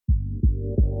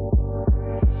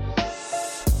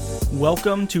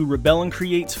Welcome to Rebel and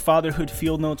Create's Fatherhood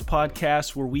Field Notes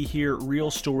podcast, where we hear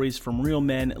real stories from real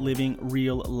men living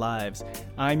real lives.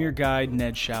 I'm your guide,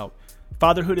 Ned Shout.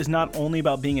 Fatherhood is not only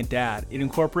about being a dad. It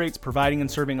incorporates providing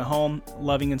and serving a home,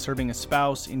 loving and serving a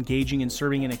spouse, engaging and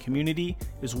serving in a community,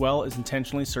 as well as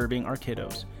intentionally serving our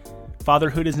kiddos.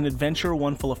 Fatherhood is an adventure,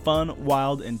 one full of fun,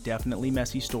 wild, and definitely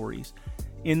messy stories.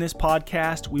 In this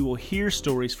podcast, we will hear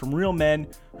stories from real men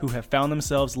who have found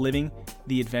themselves living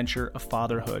the adventure of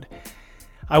fatherhood.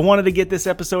 I wanted to get this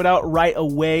episode out right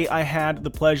away. I had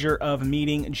the pleasure of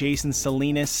meeting Jason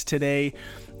Salinas today.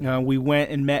 We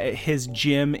went and met at his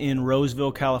gym in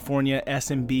Roseville, California,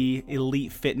 SMB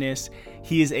Elite Fitness.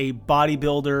 He is a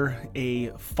bodybuilder,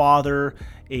 a father,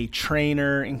 a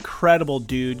trainer, incredible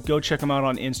dude. Go check him out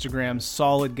on Instagram,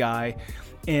 solid guy.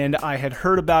 And I had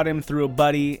heard about him through a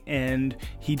buddy, and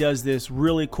he does this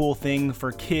really cool thing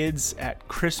for kids at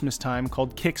Christmas time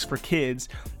called Kicks for Kids.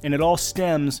 And it all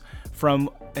stems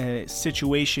from a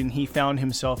situation he found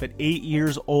himself at 8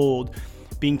 years old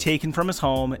being taken from his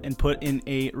home and put in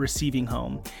a receiving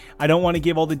home. I don't want to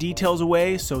give all the details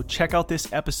away, so check out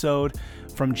this episode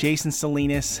from Jason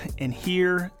Salinas and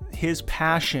hear his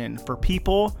passion for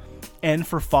people and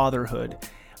for fatherhood.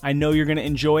 I know you're going to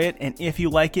enjoy it, and if you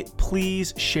like it,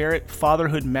 please share it.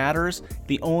 Fatherhood matters.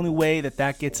 The only way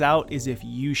that gets out is if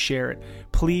you share it.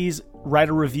 Please write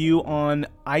a review on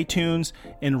iTunes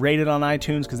and rate it on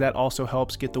iTunes, because that also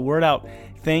helps get the word out.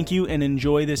 Thank you, and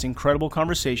enjoy this incredible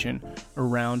conversation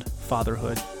around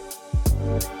fatherhood.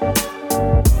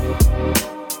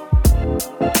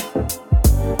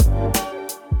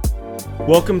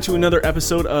 Welcome to another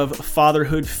episode of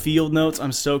Fatherhood Field Notes.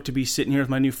 I'm stoked to be sitting here with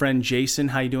my new friend, Jason.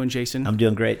 How you doing, Jason? I'm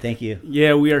doing great. Thank you.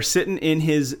 Yeah, we are sitting in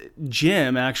his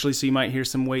gym, actually, so you might hear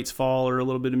some weights fall or a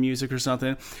little bit of music or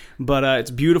something. But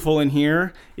it's beautiful in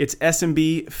here. It's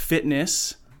SMB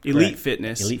Fitness, Elite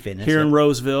Fitness, here in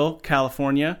Roseville,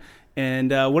 California. And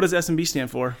what does SMB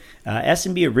stand for?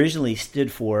 SMB originally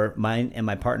stood for mine and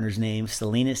my partner's name,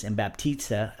 Salinas and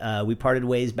Baptista. We parted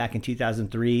ways back in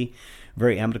 2003.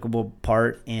 Very amicable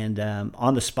part, and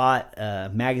on the spot,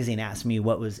 magazine asked me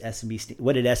what did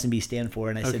SMB stand for,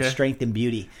 and I said strength and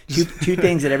beauty. Two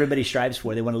things that everybody strives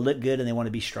for. They want to look good and they want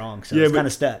to be strong. So it's kind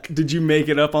of stuck. Did you make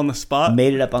it up on the spot?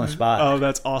 Made it up on the spot. Oh,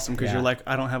 that's awesome, because you're like,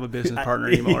 I don't have a business partner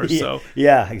anymore. So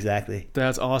yeah, exactly.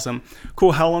 That's awesome.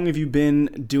 Cool. How long have you been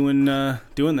doing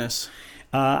this?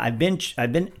 I've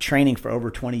been training for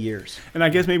over 20 years. And I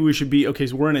guess maybe we should be,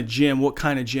 so we're in a gym. What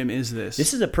kind of gym is this?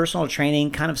 This is a personal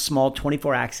training, kind of small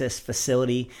 24 access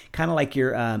facility, kind of like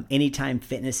your Anytime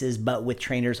Fitnesses, but with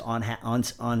trainers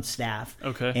on staff.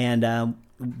 Okay. And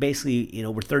basically,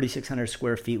 we're 3,600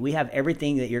 square feet. We have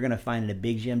everything that you're going to find in a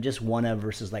big gym, just one of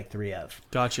versus like three of.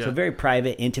 Gotcha. So very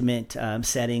private, intimate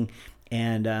setting.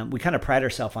 And we kind of pride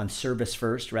ourselves on service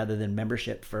first rather than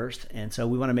membership first. And so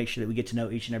we want to make sure that we get to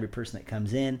know each and every person that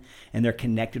comes in, and they're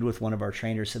connected with one of our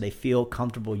trainers so they feel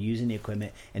comfortable using the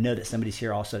equipment and know that somebody's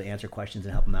here also to answer questions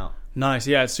and help them out. Nice.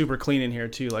 Yeah, it's super clean in here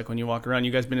too. Like when you walk around,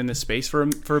 you guys been in this space for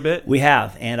a bit? We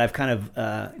have, and I've kind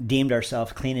of deemed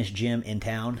ourselves cleanest gym in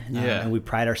town. Yeah. And we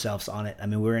pride ourselves on it. I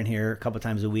mean, we're in here a couple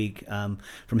times a week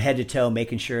from head to toe,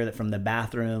 making sure that from the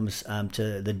bathrooms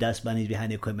to the dust bunnies behind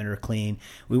the equipment are clean.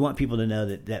 We want people to know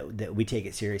that we take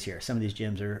it serious here. Some of these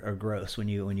gyms are gross when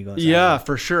you go inside. Yeah,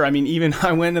 for sure. I mean, even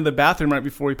I went to the bathroom right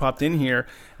before we popped in here,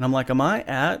 and I'm like, am I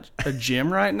at a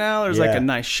gym right now? There's like a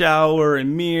nice shower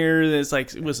and mirror. It's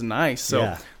like, it was nice.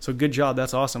 So good job.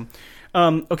 That's awesome.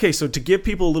 Okay, so to give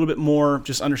people a little bit more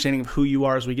just understanding of who you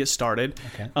are as we get started,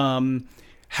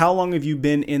 how long have you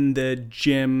been in the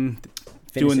gym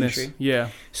doing this? Yeah.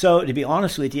 So to be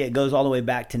honest with you, it goes all the way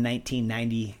back to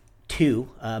 1992.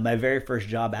 My very first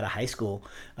job out of high school,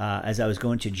 as I was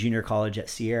going to junior college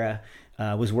at Sierra,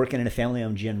 was working in a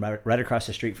family-owned gym right across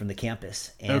the street from the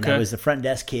campus. And I was the front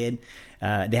desk kid.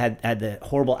 They had the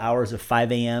horrible hours of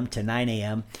 5 a.m. to 9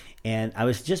 a.m., and I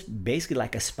was just basically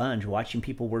like a sponge watching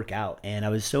people work out. And I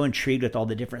was so intrigued with all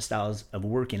the different styles of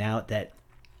working out that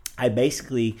I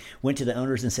basically went to the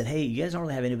owners and said, hey, you guys don't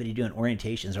really have anybody doing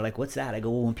orientations. They're like, what's that? I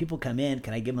go, well, when people come in,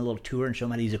 can I give them a little tour and show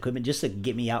them how to use equipment just to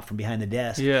get me out from behind the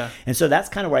desk? Yeah. And so that's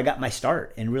kind of where I got my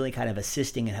start and really kind of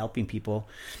assisting and helping people.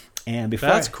 And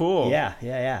that's cool.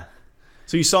 Yeah.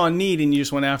 So you saw a need and you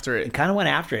just went after it. I kind of went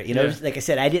after it. Like I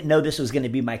said, I didn't know this was going to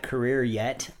be my career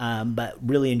yet, but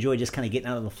really enjoyed just kind of getting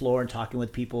out on the floor and talking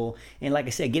with people. And like I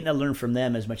said, getting to learn from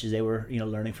them as much as they were,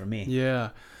 learning from me. Yeah.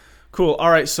 Cool. All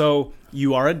right. So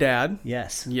you are a dad.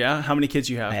 Yes. Yeah. How many kids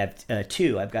do you have? I have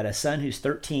two. I've got a son who's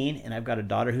 13 and I've got a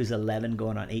daughter who's 11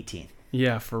 going on 18.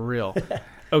 Yeah, for real.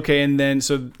 Okay, and then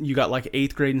so you got like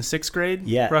 8th grade and 6th grade,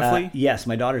 roughly? Yes,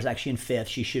 my daughter's actually in 5th.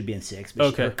 She should be in 6th,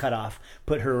 but her cutoff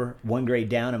put her 1 grade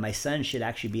down, and my son should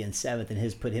actually be in 7th, and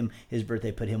his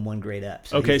birthday put him 1 grade up.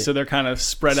 So so they're kind of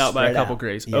spread out by a couple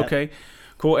grades. Yep. Okay,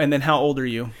 cool. And then how old are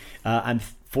you? I'm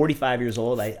 45 years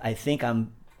old. I think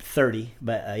I'm 30,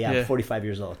 but I'm 45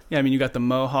 years old. Yeah, I mean, you got the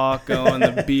mohawk going,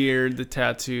 the beard, the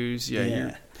tattoos.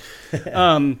 Yeah.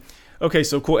 Okay,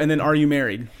 so cool. And then are you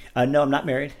married? No, I'm not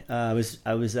married. I was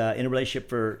in a relationship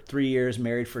for 3 years,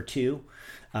 married for 2.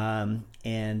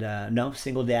 No,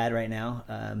 single dad right now.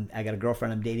 I got a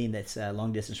girlfriend I'm dating that's a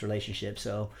long distance relationship,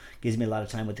 so gives me a lot of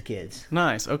time with the kids.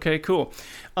 Nice. Okay, cool.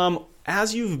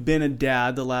 As you've been a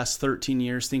dad the last 13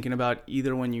 years, thinking about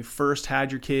either when you first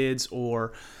had your kids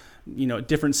or,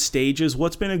 different stages,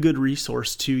 what's been a good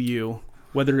resource to you,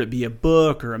 whether it be a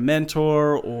book or a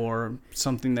mentor or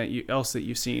something else that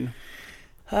you've seen?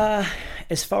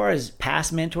 As far as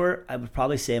past mentor, I would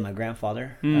probably say my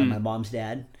grandfather, my mom's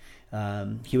dad.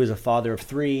 He was a father of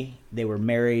 3. They were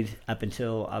married up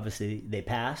until obviously they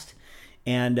passed.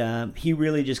 And he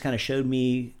really just kind of showed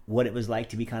me what it was like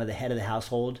to be kind of the head of the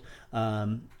household.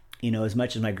 As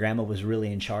much as my grandma was really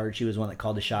in charge, she was one that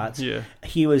called the shots. Yeah.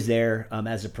 He was there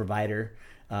as a provider.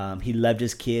 He loved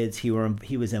his kids. He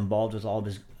was involved with all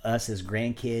of us as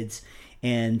grandkids.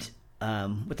 And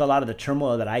with a lot of the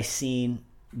turmoil that I seen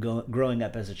growing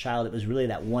up as a child, it was really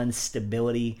that one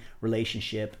stability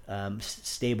relationship,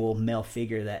 stable male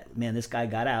figure that, man, this guy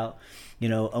got out,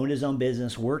 owned his own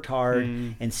business, worked hard,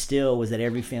 and still was at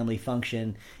every family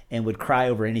function and would cry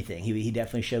over anything. He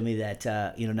definitely showed me that,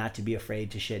 not to be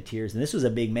afraid to shed tears. And this was a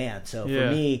big man. So for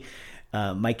me,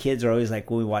 my kids are always like,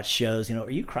 when we watch shows,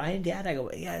 are you crying, Dad? I go,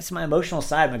 yeah, it's my emotional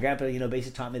side. My grandpa,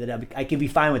 basically taught me that I can be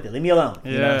fine with it. Leave me alone.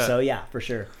 So yeah, for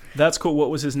sure. That's cool. What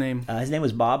was his name? His name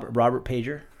was Robert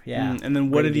Pager. Yeah. And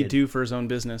then what did he do for his own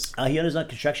business? He owned his own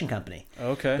construction company.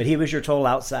 Okay. But he was your total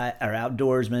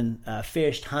outdoorsman,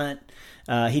 fished, hunt.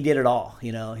 He did it all,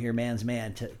 your man's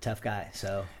man, tough guy.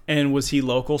 So. And was he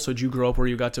local? So did you grow up where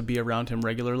you got to be around him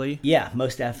regularly? Yeah,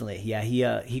 most definitely. Yeah,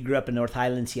 he grew up in North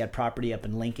Highlands. He had property up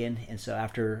in Lincoln. And so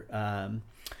after, I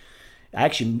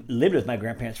actually lived with my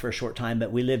grandparents for a short time,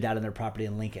 but we lived out on their property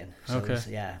in Lincoln. So it was,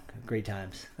 great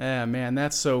times. Yeah, man,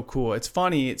 that's so cool. It's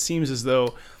funny. It seems as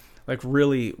though, like,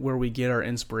 really where we get our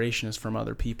inspiration is from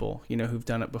other people, who've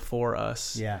done it before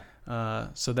us. Yeah.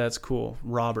 So that's cool.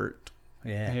 Robert.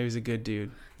 Yeah. He was a good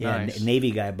dude. Yeah, nice.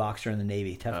 Navy guy, boxer in the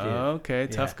Navy. Tough dude. Okay,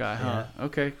 tough guy, huh? Yeah.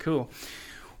 Okay, cool.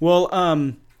 Well,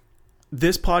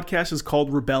 this podcast is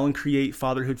called Rebel and Create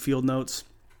Fatherhood Field Notes.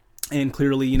 And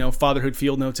clearly, Fatherhood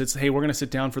Field Notes, it's, hey, we're going to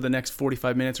sit down for the next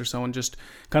 45 minutes or so and just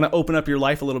kind of open up your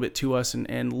life a little bit to us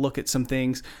and look at some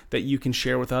things that you can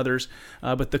share with others.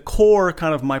 But the core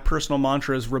kind of my personal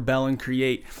mantra is rebel and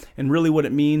create. And really what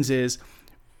it means is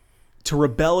to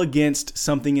rebel against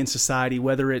something in society,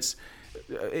 whether it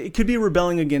could be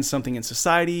rebelling against something in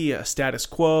society, a status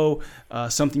quo,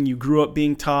 something you grew up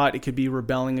being taught. It could be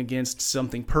rebelling against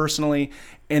something personally.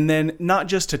 And then not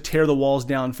just to tear the walls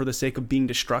down for the sake of being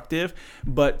destructive,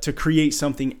 but to create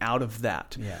something out of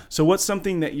that. Yeah. So what's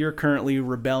something that you're currently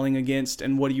rebelling against,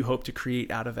 and what do you hope to create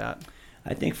out of that?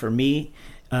 I think for me,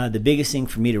 the biggest thing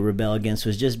for me to rebel against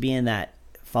was just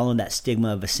following that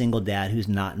stigma of a single dad who's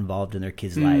not involved in their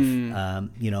kid's life.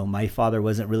 My father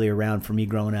wasn't really around for me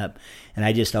growing up, and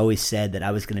I just always said that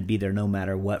I was going to be there no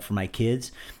matter what for my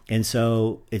kids. And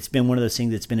so it's been one of those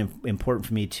things that's been important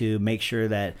for me to make sure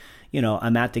that,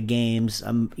 I'm at the games,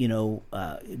 I'm,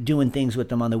 doing things with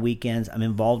them on the weekends, I'm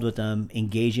involved with them,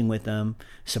 engaging with them,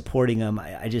 supporting them.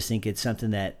 I just think it's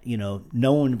something that,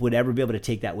 no one would ever be able to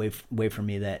take that away from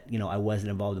me, that, I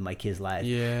wasn't involved in my kid's life.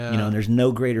 Yeah. And there's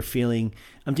no greater feeling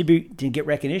to get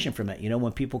recognition from it.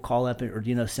 When people call up or,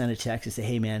 send a text and say,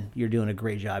 hey man, you're doing a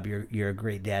great job. You're a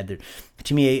great dad.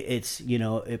 To me, it's,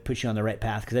 it puts you on the right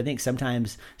path. Cause I think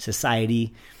sometimes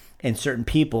society and certain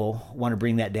people want to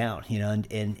bring that down, and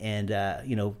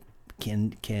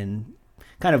can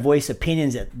kind of voice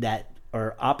opinions that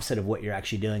are opposite of what you're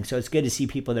actually doing. So it's good to see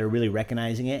people that are really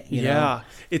recognizing it. You know?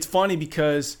 It's funny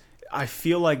because I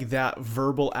feel like that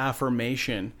verbal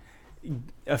affirmation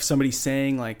of somebody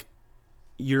saying like,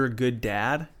 you're a good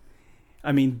dad.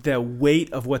 I mean, the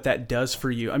weight of what that does for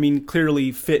you. I mean,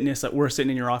 clearly fitness, like we're sitting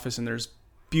in your office and there's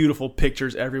beautiful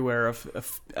pictures everywhere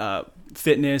of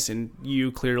fitness, and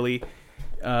you clearly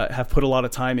have put a lot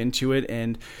of time into it.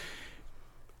 And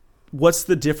what's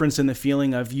the difference in the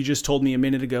feeling of, you just told me a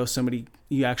minute ago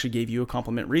you actually gave you a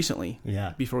compliment recently,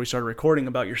 before we started recording,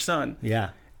 about your son.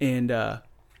 And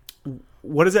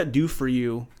what does that do for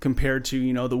you compared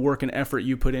to the work and effort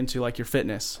you put into like your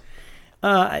fitness?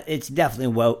 It's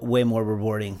definitely way more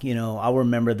rewarding. I'll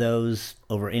remember those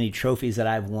over any trophies that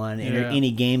I've won,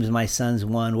 any games my son's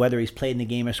won, whether he's played in the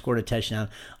game or scored a touchdown.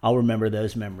 I'll remember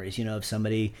those memories, of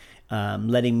somebody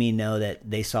letting me know that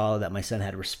they saw that my son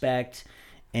had respect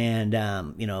and,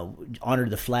 honored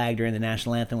the flag during the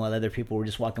national anthem while other people were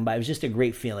just walking by. It was just a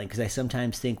great feeling because I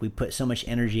sometimes think we put so much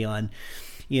energy on,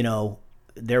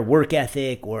 their work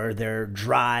ethic or their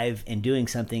drive in doing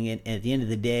something. And at the end of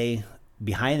the day,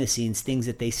 behind the scenes, things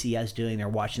that they see us doing, they're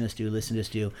watching us do, listening to us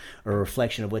do, are a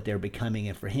reflection of what they're becoming.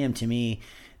 And for him, to me,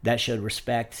 that showed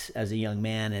respect as a young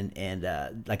man.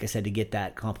 And like I said, to get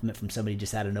that compliment from somebody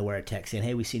just out of nowhere, a text saying,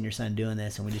 "Hey, we seen your son doing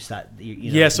this," and we just thought,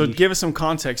 So give us some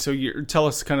context. So tell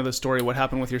us kind of the story. What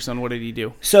happened with your son? What did he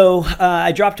do? So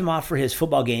I dropped him off for his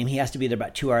football game. He has to be there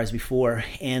about 2 hours before.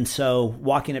 And so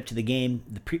walking up to the game,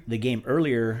 the game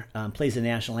earlier plays the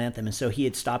national anthem. And so he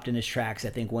had stopped in his tracks, I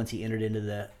think, once he entered into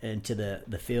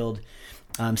the field,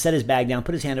 set his bag down,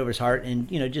 put his hand over his heart, and,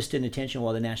 just didn't attention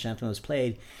while the national anthem was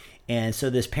played. And so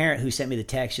this parent who sent me the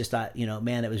text just thought,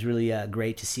 man, it was really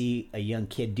great to see a young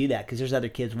kid do that because there's other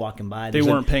kids walking by. They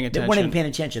weren't paying attention. They weren't even paying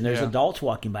attention. There's adults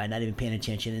walking by not even paying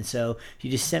attention. And so he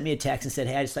just sent me a text and said,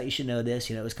 "Hey, I just thought you should know this.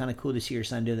 It was kind of cool to see your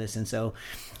son do this." And so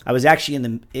I was actually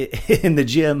in the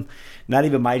gym, not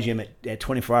even my gym at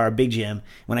 24 Hour, big gym,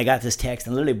 when I got this text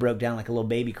and literally broke down like a little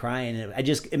baby crying. And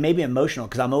it made me emotional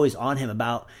because I'm always on him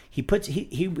about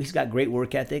he's got great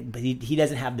work ethic, but he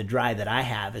doesn't have the drive that I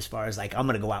have as far as like I'm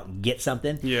going to go out and get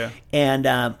something. Yeah. And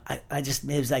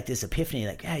it was like this epiphany,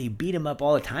 like, yeah, you beat him up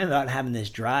all the time about having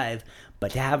this drive,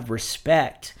 but to have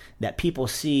respect that people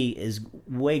see is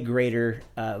way greater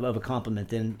of a compliment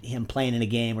than him playing in a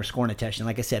game or scoring a touchdown.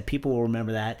 Like I said, people will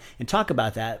remember that and talk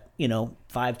about that,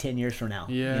 5-10 years from now.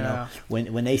 Yeah.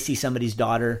 When they see somebody's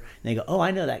daughter and they go, "Oh, I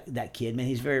know that kid, man.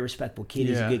 He's a very respectful kid.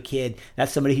 He's a good kid."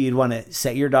 That's somebody who you'd want to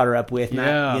set your daughter up with.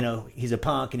 Not, he's a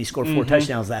punk and he scored 4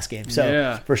 touchdowns last game.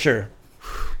 So for sure.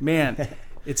 Man,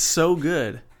 it's so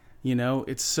good.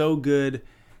 It's so good.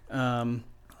 And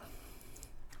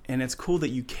it's cool that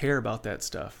you care about that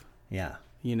stuff. Yeah.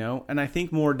 And I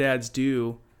think more dads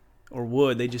do or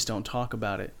would. They just don't talk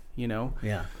about it,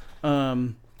 Yeah.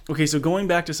 Okay, so going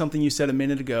back to something you said a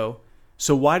minute ago.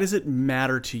 So why does it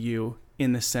matter to you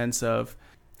in the sense of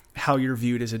how you're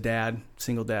viewed as a dad,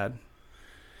 single dad?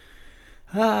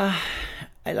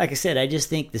 Like I said, I just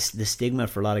think the stigma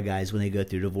for a lot of guys when they go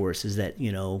through divorce is that,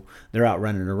 they're out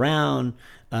running around,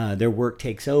 their work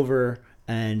takes over,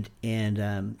 and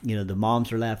the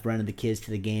moms are left running the kids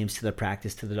to the games, to the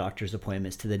practice, to the doctor's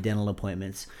appointments, to the dental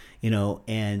appointments,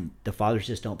 and the fathers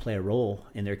just don't play a role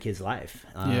in their kid's life.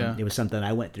 It was something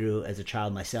I went through as a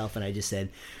child myself, and I just said,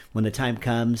 when the time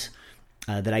comes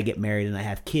that I get married and I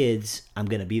have kids, I'm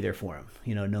going to be there for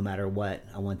them, no matter what.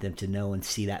 I want them to know and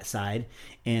see that side.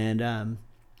 And,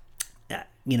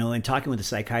 in talking with a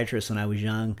psychiatrist when I was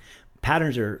young,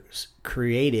 patterns are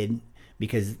created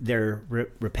because they're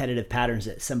repetitive patterns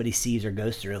that somebody sees or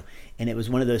goes through. And it was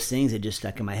one of those things that just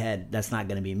stuck in my head. That's not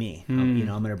going to be me. I'm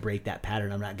going to break that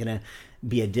pattern. I'm not going to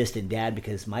be a distant dad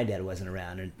because my dad wasn't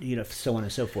around, and so on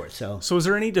and so forth. So was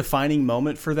there any defining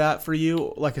moment for that for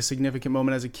you, like a significant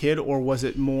moment as a kid, or was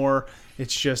it more,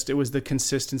 it was the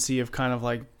consistency of kind of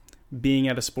like being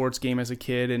at a sports game as a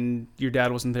kid and your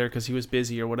dad wasn't there because he was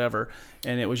busy or whatever,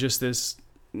 and it was just this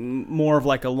more of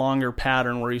like a longer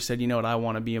pattern where you said, I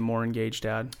want to be a more engaged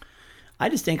dad? I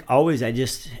just think always I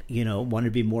just, wanted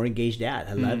to be more engaged dad.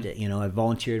 I loved it. I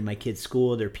volunteered in my kids'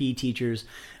 school, their PE teachers,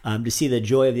 to see the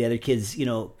joy of the other kids,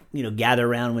 gather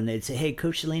around when they'd say, "Hey,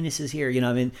 Coach Salinas is here."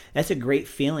 That's a great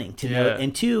feeling to know.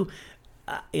 And two,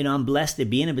 I'm blessed to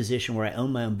be in a position where I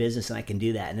own my own business and I can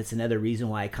do that. And it's another reason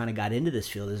why I kind of got into this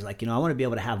field is like, I want to be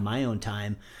able to have my own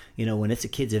time. When it's a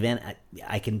kid's event,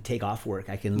 I can take off work.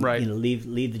 I can,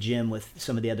 leave the gym with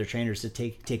some of the other trainers to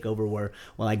take over while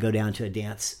I go down to a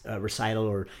dance recital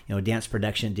or, dance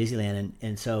production at Disneyland.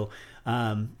 And so,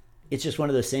 it's just one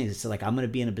of those things. It's like, I'm going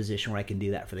to be in a position where I can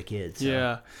do that for the kids. So.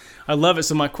 Yeah. I love it.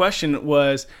 So my question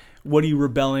was, what are you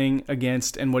rebelling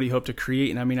against and what do you hope to create?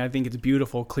 And I mean, I think it's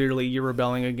beautiful. Clearly you're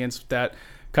rebelling against that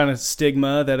kind of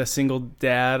stigma that a single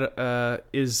dad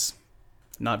is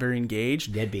not very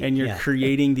engaged. Deadbeat. And you're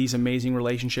creating these amazing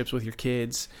relationships with your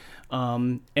kids.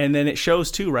 And then it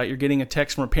shows too, right? You're getting a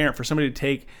text from a parent. For somebody to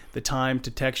take the time to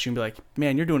text you and be like,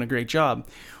 "Man, you're doing a great job."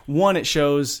 One, it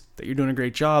shows that you're doing a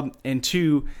great job. And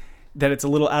two, that it's a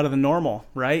little out of the normal,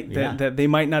 right? Yeah. That they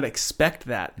might not expect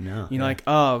that. No. Like,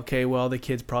 oh, okay, well, the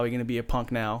kid's probably going to be a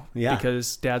punk now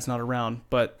because dad's not around.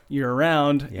 But you're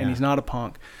around and he's not a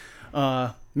punk.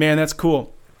 Man, that's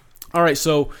cool. All right,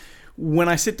 so when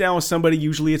I sit down with somebody,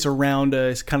 usually it's around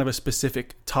it's kind of a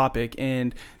specific topic.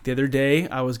 And the other day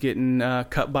I was getting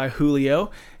cut by Julio,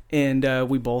 and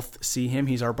we both see him.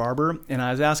 He's our barber. And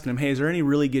I was asking him, hey, is there any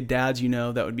really good dads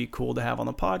that would be cool to have on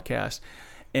the podcast?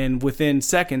 And within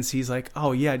seconds, he's like,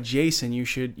 oh yeah, Jason, you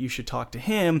should talk to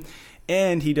him.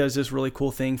 And he does this really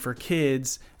cool thing for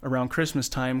kids around Christmas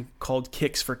time called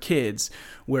Kicks for Kids,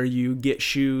 where you get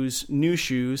new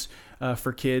shoes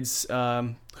for kids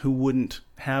who wouldn't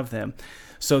have them.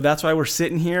 So that's why we're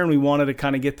sitting here, and we wanted to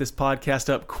kind of get this podcast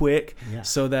up quick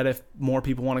so that if more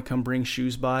people want to come bring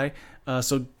shoes by.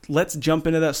 So let's jump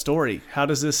into that story. How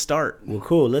does this start? Well,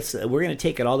 cool. We're going to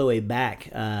take it all the way back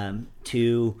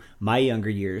to my younger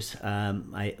years.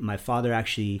 My father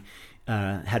actually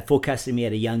had full custody of me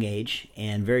at a young age,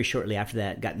 and very shortly after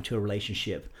that got into a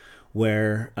relationship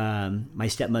where my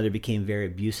stepmother became very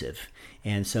abusive.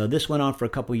 And so this went on for a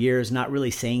couple years, not really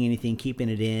saying anything, keeping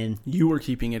it in. You were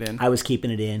keeping it in. I was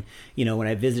keeping it in. When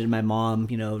I visited my mom,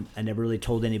 I never really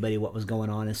told anybody what was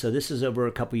going on. And so this is over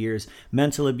a couple years.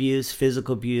 Mental abuse,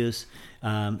 physical abuse.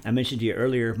 I mentioned to you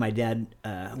earlier, my dad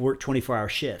worked 24-hour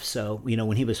shifts. So,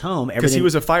 when he was home, because he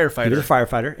was a firefighter. He was a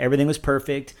firefighter. Everything was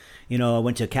perfect. I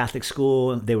went to a Catholic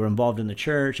school. They were involved in the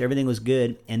church. Everything was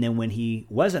good. And then when he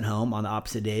wasn't home on the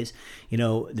opposite days,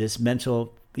 this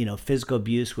mental, physical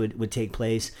abuse would take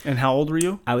place. And how old were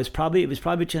you? It was probably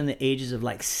between the ages of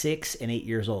like 6 and 8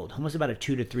 years old, almost about a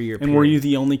 2 to 3 year period. And were you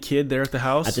the only kid there at the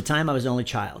house? At the time, I was the only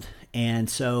child. And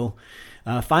so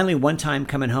finally one time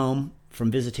coming home from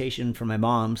visitation from my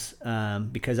mom's,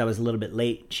 because I was a little bit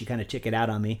late, she kind of took it out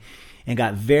on me and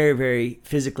got very, very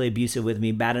physically abusive with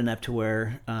me, bad enough to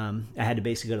where I had to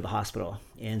basically go to the hospital.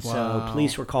 And so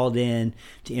police were called in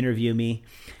to interview me.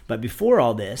 But before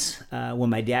all this, when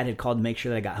my dad had called to make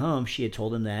sure that I got home, she had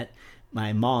told him that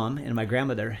my mom and my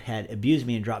grandmother had abused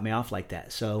me and dropped me off like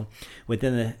that. So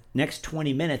within the next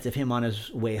 20 minutes of him on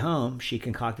his way home, she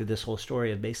concocted this whole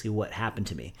story of basically what happened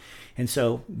to me. And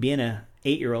so being a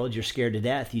 8-year-old, you're scared to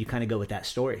death. You kind of go with that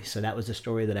story. So that was the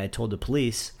story that I told the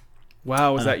police.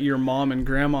 Wow, was that your mom and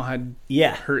grandma had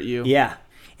hurt you? Yeah.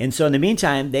 And so in the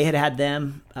meantime, they had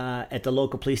them at the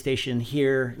local police station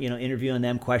here, interviewing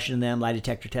them, questioning them, lie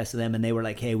detector testing them, and they were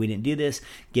like, hey, we didn't do this.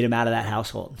 Get them out of that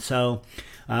household. So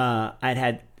I'd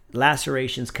had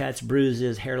lacerations, cuts,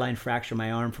 bruises, hairline fracture in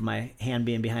my arm from my hand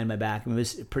being behind my back. It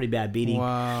was a pretty bad beating.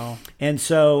 Wow. And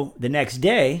so the next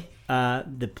day,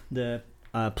 the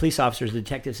police officers, the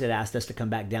detectives had asked us to come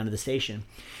back down to the station.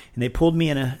 And they pulled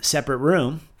me in a separate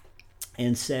room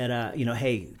and said,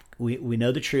 hey, we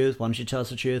know the truth. Why don't you tell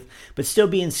us the truth? But still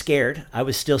being scared, I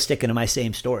was still sticking to my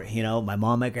same story. My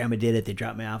mom, my grandma did it. They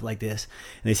dropped me off like this.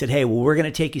 And they said, hey, well, we're going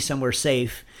to take you somewhere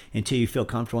safe until you feel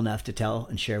comfortable enough to tell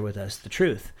and share with us the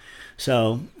truth.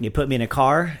 So they put me in a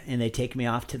car and they take me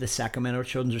off to the Sacramento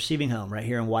Children's Receiving Home right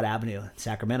here on Watt Avenue,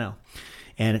 Sacramento.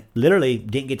 And literally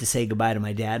didn't get to say goodbye to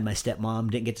my dad, my stepmom,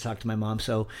 didn't get to talk to my mom.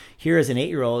 So here as an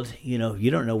 8-year-old, you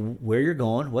don't know where you're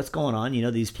going, what's going on.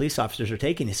 These police officers are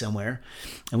taking you somewhere.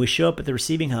 And we show up at the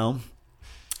receiving home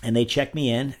and they check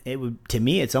me in. To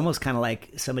me, it's almost kind of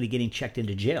like somebody getting checked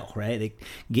into jail, right? They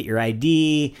get your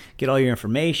ID, get all your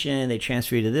information. They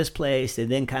transfer you to this place. They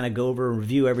then kind of go over and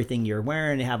review everything you're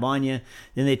wearing, they have on you.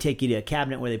 Then they take you to a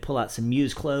cabinet where they pull out some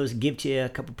used clothes, give to you a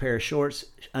couple pair of shorts,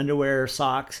 underwear,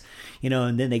 socks,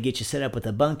 and then they get you set up with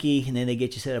a bunkie, and then they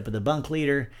get you set up with a bunk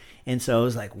leader. And so I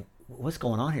was like, what's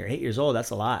going on here? 8 years old, that's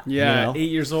a lot. Yeah, 8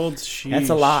 years old, sheesh. That's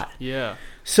a lot. Yeah.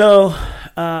 So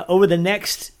over the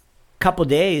next couple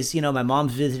days, my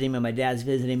mom's visiting me, my dad's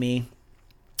visiting me,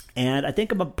 and I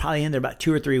think I'm probably in there about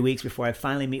 2 or 3 weeks before I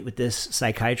finally meet with this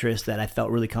psychiatrist that I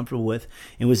felt really comfortable with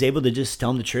and was able to just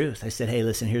tell him the truth. I said, hey,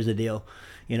 listen, here's the deal.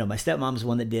 My stepmom's the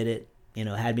one that did it.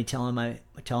 Had me telling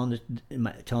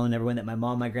everyone that my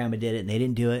mom, my grandma did it, and they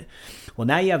didn't do it. Well,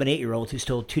 now you have an 8-year-old who's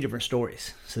told 2 different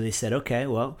stories. So they said, okay,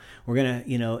 well, we're gonna,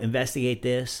 investigate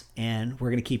this, and we're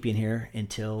gonna keep you in here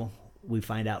until we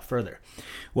find out further.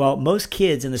 Well, most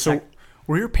kids in the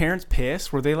were your parents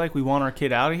pissed? Were they like, we want our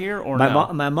kid out of here, or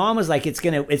my mom was like, it's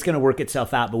gonna work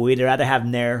itself out, but we'd rather have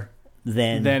them there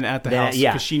than at the house,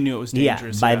 because she knew it was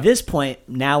dangerous. By this point,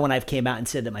 now when I've came out and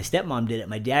said that my stepmom did it,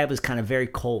 my dad was kind of very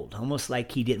cold, almost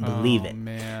like he didn't believe it.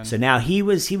 Man. So now he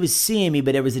was seeing me,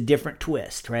 but it was a different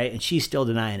twist, right? And she's still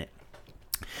denying it.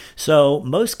 So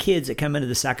most kids that come into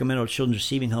the Sacramento Children's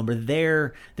Receiving Home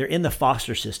they're in the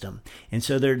foster system. And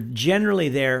so they're generally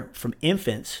there from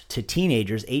infants to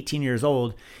teenagers, 18 years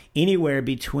old, anywhere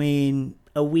between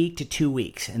a week to 2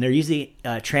 weeks. And they're usually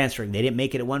transferring. They didn't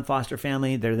make it at one foster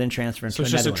family. They're then transferring to another one.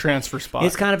 So it's just a transfer spot.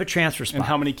 It's kind of a transfer spot. And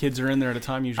how many kids are in there at a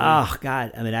time usually? Oh,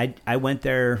 God. I mean, I went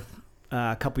there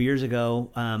a couple years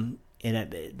ago,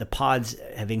 the pods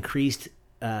have increased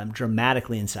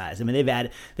dramatically in size. I mean,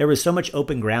 there was so much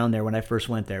open ground there when I first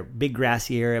went there, big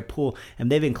grassy area, pool,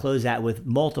 and they've enclosed that with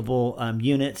multiple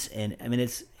units. And I mean,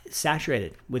 it's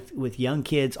saturated with young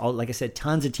kids, all, like I said,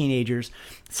 tons of teenagers.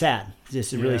 Sad.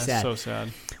 Just really sad. So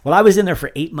sad. Well, I was in there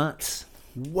for 8 months.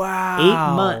 Wow.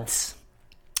 8 months.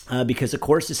 Because the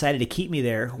courts decided to keep me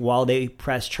there while they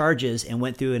pressed charges and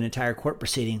went through an entire court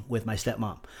proceeding with my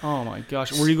stepmom. Oh my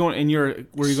gosh! Were you going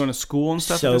to school and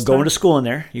stuff? So going to school in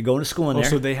there. You're going to school in there.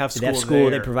 So they have school. They have school.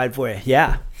 They provide for you.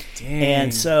 Yeah. Dang.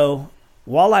 And so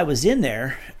while I was in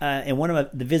there, in one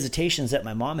of the visitations that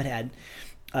my mom had,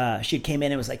 she came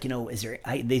in and was like, is there?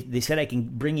 They said I can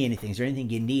bring you anything. Is there anything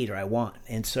you need or I want?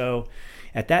 And so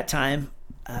at that time,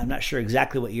 I'm not sure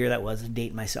exactly what year that was. I'm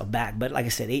dating myself back. But like I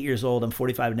said, 8 years old. I'm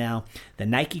 45 now. The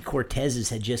Nike Cortezes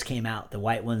had just came out. The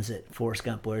white ones that Forrest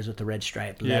Gump wears with the red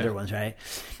stripe, leather ones, right?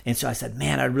 And so I said,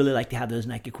 man, I'd really like to have those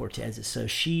Nike Cortezes. So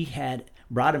she had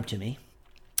brought them to me.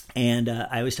 And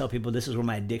I always tell people this is where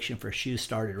my addiction for shoes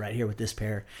started, right here with this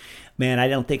pair. Man, I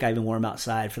don't think I even wore them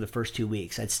outside for the first 2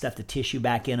 weeks. I'd stuff the tissue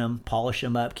back in them, polish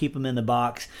them up, keep them in the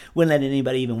box. Wouldn't let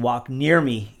anybody even walk near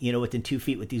me, within 2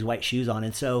 feet with these white shoes on.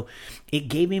 And so it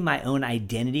gave me my own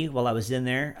identity while I was in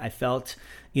there. I felt,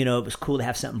 it was cool to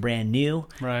have something brand new.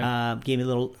 Right. Gave me a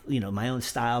little, my own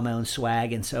style, my own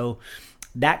swag. And so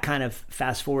that kind of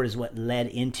fast forward is what led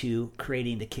into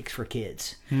creating the Kicks for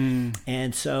Kids.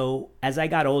 And so as I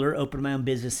got older, opened my own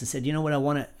business and said, you know what,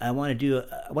 I want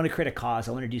to create a cause.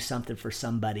 I want to do something for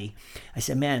somebody. I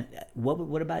said, man,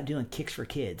 what about doing Kicks for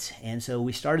Kids? And so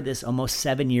we started this almost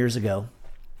 7 years ago.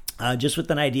 Just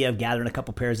with an idea of gathering a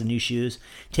couple pairs of new shoes,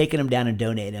 taking them down and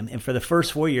donating them. And for the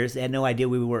first 4 years, they had no idea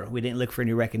we were. We didn't look for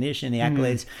any recognition, any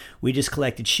accolades. We just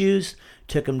collected shoes,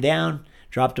 took them down,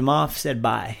 dropped them off, said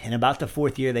bye. And about the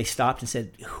 4th year, they stopped and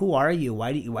said, who are you?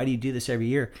 Why do you do this every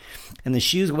year? And the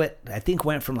shoes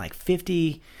went from like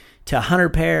 50 to 100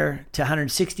 pair to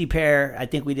 160 pair. I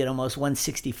think we did almost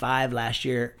 165 last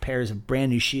year, pairs of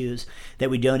brand new shoes that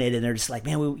we donated. And they're just like,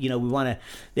 man, we want to,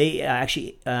 they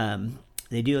actually,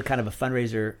 they do a kind of a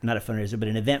fundraiser, not a fundraiser, but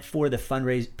an event for the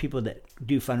people that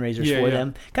do fundraisers for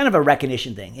them, kind of a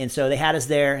recognition thing. And so they had us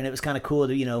there, and it was kind of cool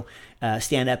to,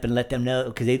 stand up and let them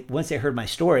know, because once they heard my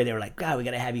story, they were like, God, we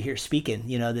got to have you here speaking,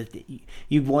 that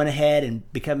you've went ahead and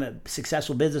become a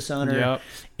successful business owner,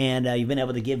 and you've been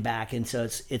able to give back. And so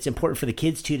it's important for the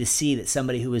kids too to see that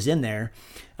somebody who was in there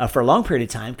for a long period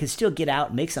of time could still get out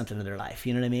and make something of their life.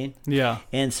 You know what I mean? Yeah.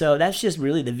 And so that's just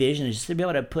really the vision, is just to be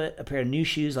able to put a pair of new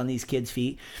shoes on these kids'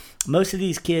 feet. Most of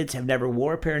these kids have never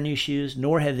wore a pair of new shoes,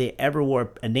 nor have they ever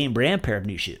wore a name brand pair of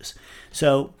new shoes.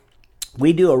 So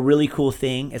we do a really cool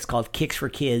thing. It's called Kicks for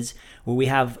Kids, where we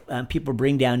have people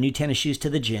bring down new tennis shoes to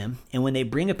the gym. And when they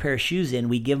bring a pair of shoes in,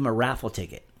 we give them a raffle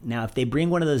ticket. Now, if they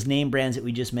bring one of those name brands that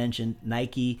we just mentioned,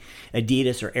 Nike,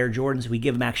 Adidas, or Air Jordans, we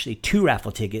give them actually 2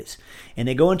 raffle tickets. And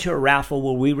they go into a raffle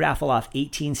where we raffle off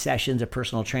 18 sessions of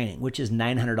personal training, which is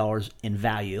 $900 in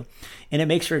value. And it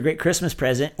makes for a great Christmas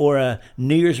present or a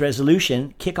New Year's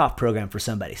resolution kickoff program for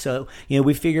somebody. So,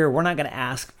 we figure we're not going to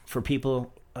ask for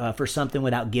people for something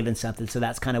without giving something. So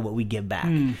that's kind of what we give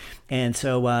back. And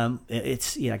so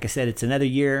it's, like I said, it's another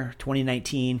year,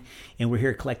 2019, and we're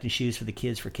here collecting shoes for the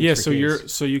kids, for Kids for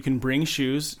Kids. So you can bring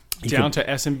shoes down to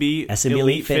S&B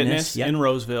Elite Fitness in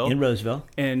Roseville.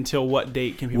 Until what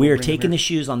date can people We are bring taking the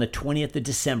shoes on the 20th of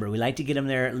December. We like to get them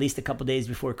there at least a couple days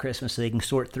before Christmas so they can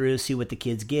sort through, see what the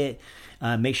kids get,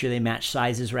 make sure they match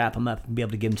sizes, wrap them up, and be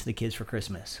able to give them to the kids for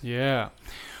Christmas. Yeah.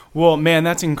 Well, man,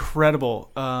 that's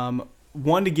incredible.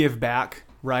 One, to give back,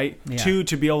 right? Yeah. 2,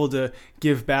 to be able to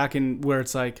give back, and where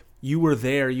it's like you were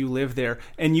there, you live there,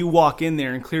 and you walk in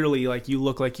there and clearly like you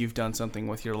look like you've done something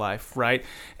with your life, right?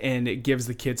 And it gives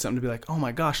the kids something to be like, oh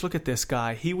my gosh, look at this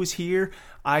guy. He was here.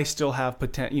 I still have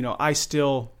potential, I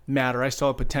still matter. I still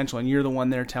have potential, and you're the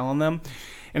one there telling them.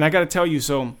 And I got to tell you,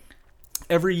 so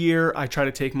every year I try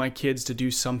to take my kids to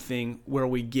do something where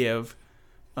we give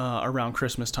around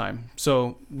Christmas time.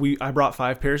 So I brought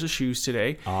 5 pairs of shoes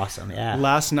today. Awesome, yeah.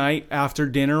 Last night after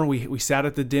dinner, we sat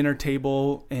at the dinner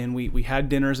table and we had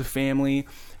dinner as a family,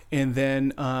 and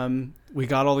then we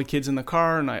got all the kids in the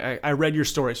car, and I read your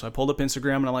story. So I pulled up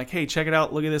Instagram and I'm like, hey, check it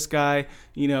out. Look at this guy.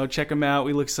 Check him out.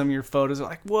 We looked at some of your photos. I'm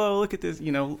like, whoa, look at this.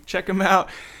 Check him out.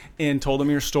 And told him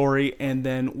your story. And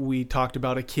then we talked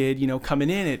about a kid,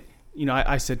 coming in at,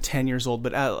 I said 10 years old,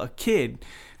 but a kid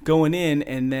going in,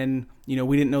 and then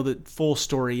we didn't know the full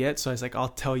story yet, so I was like, I'll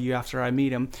tell you after I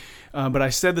meet him. But I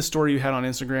said the story you had on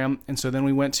Instagram, and so then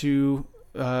we went to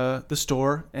the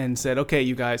store and said, okay,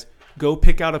 you guys, go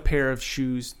pick out a pair of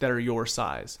shoes that are your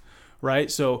size,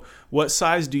 right? So what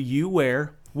size do you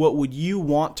wear? what would you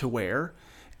want to wear?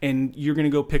 And you're going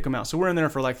to go pick them out. So we're in there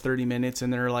for like 30 minutes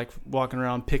and they're like walking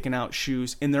around picking out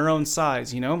shoes in their own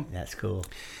size, That's cool.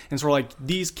 And so we're like,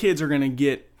 these kids are going to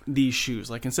get these shoes.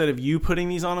 Like instead of you putting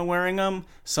these on and wearing them,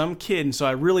 some kid. And so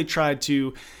I really tried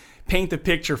to paint the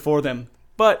picture for them.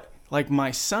 But like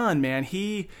my son, man,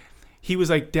 he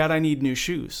was like, Dad, I need new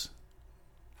shoes.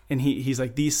 And he's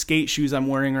like, these skate shoes I'm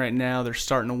wearing right now, they're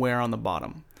starting to wear on the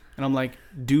bottom. And I'm like,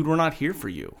 dude, we're not here for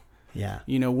you. Yeah.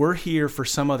 We're here for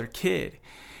some other kid.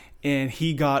 And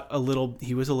he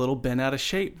was a little bent out of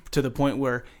shape to the point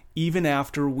where even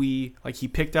after he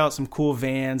picked out some cool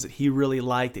Vans that he really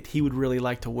liked, that he would really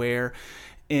like to wear.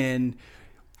 And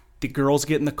the girls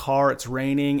get in the car, it's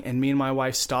raining, and me and my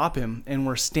wife stop him. And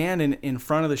we're standing in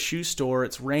front of the shoe store,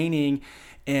 it's raining,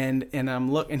 and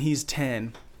he's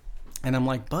 10. And I'm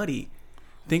like, buddy,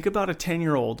 think about a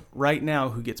 10-year-old right now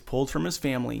who gets pulled from his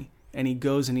family, and he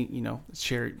goes and he,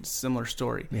 shared a similar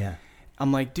story. Yeah.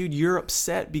 I'm like, dude, you're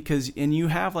upset and you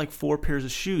have like 4 pairs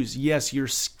of shoes. Yes, your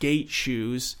skate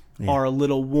shoes are a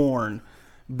little worn,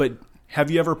 but have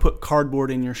you ever put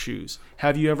cardboard in your shoes?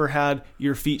 Have you ever had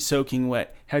your feet soaking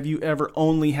wet? Have you ever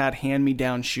only had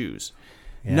hand-me-down shoes?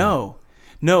 Yeah.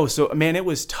 No. So, man, it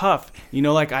was tough.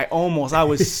 I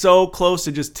was so close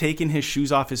to just taking his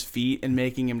shoes off his feet and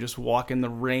making him just walk in the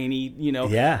rainy,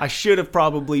 I should have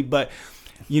probably, but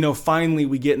finally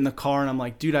we get in the car and I'm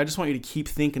like, dude, I just want you to keep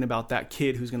thinking about that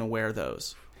kid who's going to wear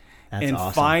those. That's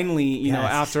awesome. Finally,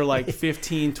 after like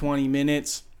 15, 20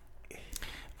 minutes,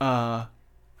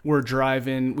 we're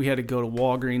driving. We had to go to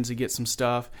Walgreens to get some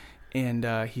stuff.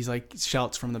 And he's like,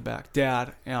 shouts from the back,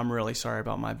 Dad, I'm really sorry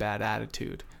about my bad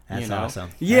attitude. That's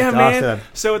awesome. Yeah, That's man. Awesome.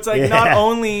 So it's like, not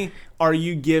only are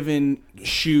you giving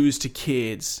shoes to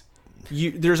kids,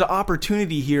 there's an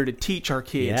opportunity here to teach our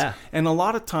kids. Yeah. And a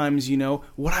lot of times,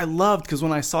 what I loved, because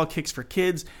when I saw Kicks for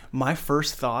Kids, my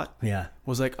first thought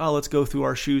was like, oh, let's go through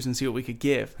our shoes and see what we could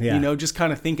give. Yeah. Just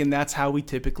kind of thinking that's how we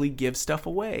typically give stuff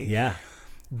away. Yeah.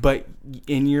 But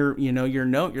in your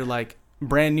note, you're like,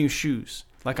 brand new shoes.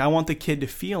 Like, I want the kid to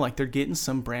feel like they're getting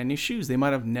some brand new shoes. They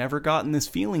might have never gotten this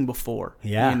feeling before.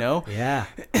 Yeah. Yeah.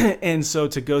 And so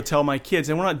to go tell my kids,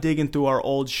 and we're not digging through our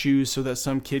old shoes so that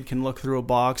some kid can look through a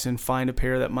box and find a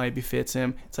pair that might fits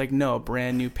him. It's like, no, a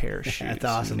brand new pair of shoes. That's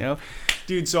awesome.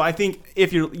 Dude, so I think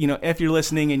if you're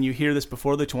listening and you hear this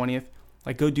before the 20th,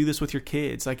 like, go do this with your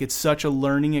kids. Like, it's such a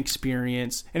learning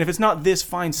experience. And if it's not this,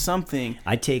 find something.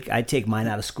 I take mine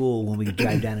out of school when we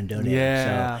drive down and donate.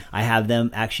 Yeah. So I have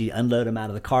them actually unload them out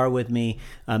of the car with me.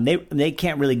 They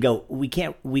can't really go. We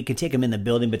can take them in the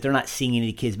building, but they're not seeing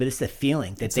any kids. But it's the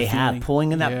feeling that they have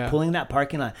pulling in that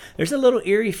parking lot. There's a little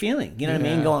eerie feeling. You know what I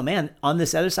mean? Going, man, on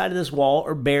this other side of this wall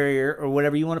or barrier or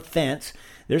whatever you want to fence,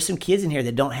 there's some kids in here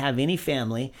that don't have any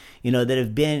family, that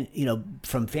have been,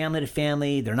 from family to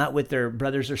family. They're not with their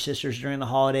brothers or sisters during the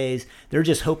holidays. They're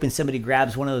just hoping somebody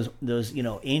grabs one of those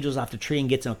angels off the tree and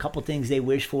gets them a couple things they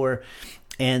wish for.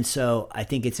 And so I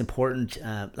think it's important.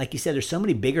 Like you said, there's so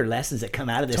many bigger lessons that come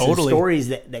out of this. Totally. And stories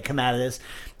that come out of this.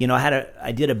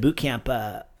 I did a boot camp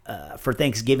for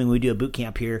Thanksgiving. We do a boot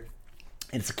camp here.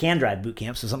 And it's a can drive boot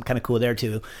camp, so something kind of cool there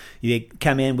too. They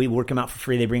come in, we work them out for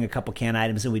free. They bring a couple can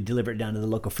items, and we deliver it down to the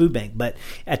local food bank. But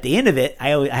at the end of it, I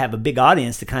have a big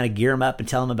audience to kind of gear them up and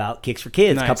tell them about Kicks for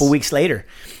Kids. Nice. A couple weeks later.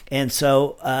 And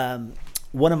so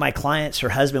one of my clients, her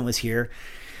husband was here,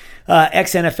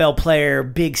 ex-NFL player,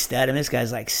 big stud. I mean, this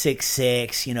guy's like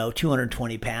 6'6",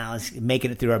 220 pounds,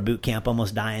 making it through our boot camp,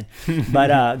 almost dying.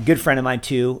 But good friend of mine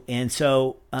too. And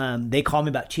so they called me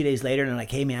about 2 days later, and they're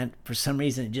like, hey, man, for some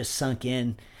reason it just sunk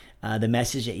in, the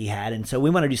message that you had. And so we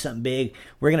want to do something big.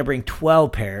 We're going to bring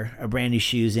 12 pair of brand new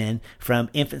shoes in from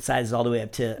infant sizes all the way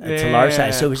up to large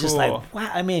size. So it was just like,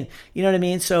 wow. I mean, you know what I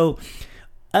mean? So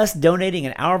us donating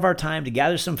an hour of our time to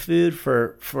gather some food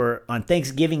for on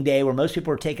Thanksgiving Day, where most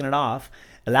people are taking it off,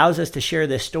 allows us to share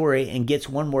this story and gets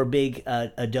one more big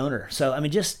a donor. So, I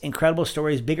mean, just incredible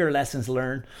stories, bigger lessons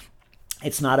learned.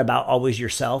 It's not about always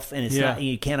yourself, and it's not,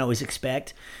 you can't always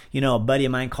expect. A buddy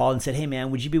of mine called and said, hey,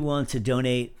 man, would you be willing to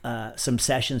donate some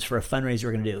sessions for a fundraiser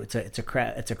we're going to do? It's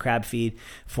a crab feed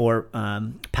for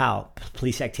PAL,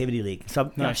 Police Activity League.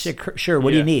 So I said, sure, what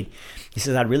do you need? He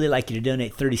says, I'd really like you to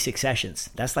donate 36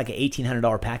 sessions. That's like an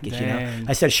 $1,800 package,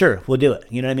 I said, sure, we'll do it.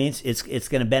 You know what I mean? It's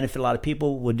going to benefit a lot of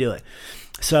people. We'll do it.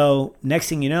 So next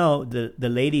thing you know, the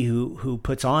lady who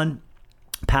puts on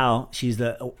PAL, she's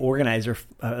the organizer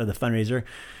of the fundraiser,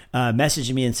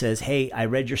 messaged me and says, hey, I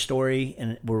read your story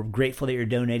and we're grateful that you're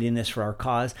donating this for our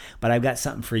cause, but I've got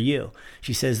something for you.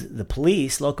 She says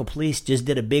the local police just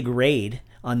did a big raid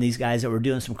on these guys that were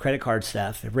doing some credit card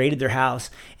stuff. They raided their house,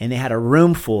 and they had a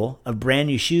room full of brand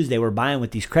new shoes they were buying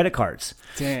with these credit cards.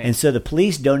 Dang. And so the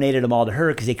police donated them all to her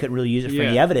because they couldn't really use it for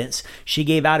any evidence. She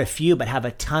gave out a few, but have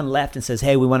a ton left, and says,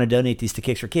 "Hey, we want to donate these to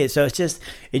Kicks for Kids." So it just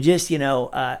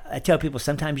I tell people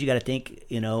sometimes you got to think,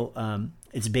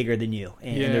 it's bigger than you,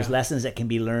 and there's lessons that can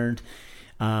be learned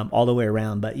all the way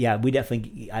around. But yeah, I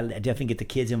definitely get the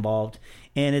kids involved,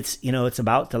 and it's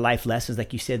about the life lessons,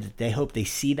 like you said, that they hope they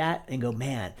see that and go,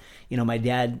 man, my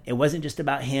dad, it wasn't just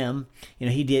about him,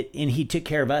 he did, and he took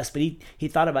care of us, but he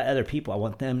thought about other people. I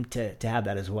want them to have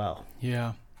that as well.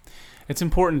 Yeah. It's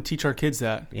important to teach our kids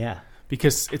that. Yeah.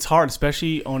 Because it's hard,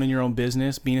 especially owning your own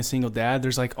business, being a single dad,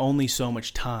 there's like only so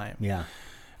much time. Yeah.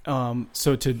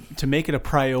 So to make it a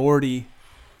priority,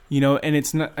 and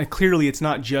it's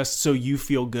not just so you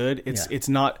feel good. It's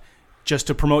not just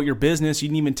to promote your business. You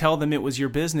didn't even tell them it was your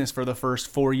business for the first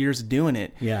 4 years of doing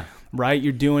it. Yeah. Right?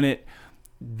 You're doing it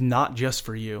not just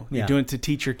for you. You're doing it to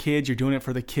teach your kids. You're doing it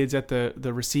for the kids at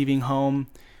the receiving home.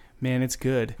 Man, it's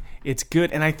good. It's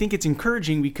good. And I think it's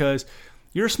encouraging because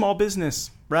you're a small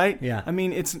business, right? Yeah. I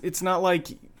mean, it's not like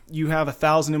you have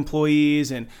 1,000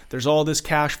 employees and there's all this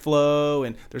cash flow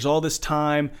and there's all this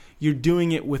time. You're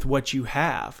doing it with what you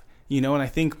have, and I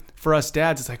think for us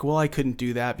dads, it's like, well, I couldn't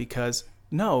do that because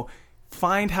no,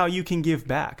 find how you can give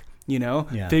back,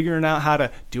 figuring out how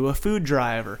to do a food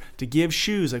drive or to give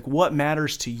shoes, like what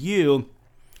matters to you,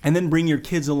 and then bring your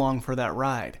kids along for that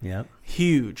ride. Yep.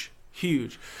 Huge.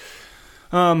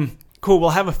 Cool.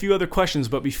 We'll have a few other questions,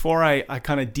 but before I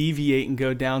kind of deviate and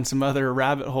go down some other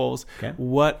rabbit holes,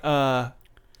 what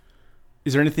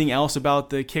is there anything else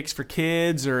about the Kicks for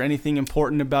Kids or anything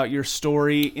important about your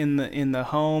story in the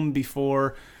home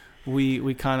before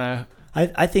we kind of?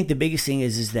 I think the biggest thing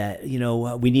is that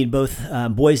we need both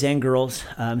boys and girls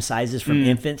sizes from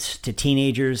infants to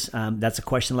teenagers. That's a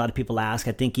question a lot of people ask.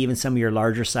 I think even some of your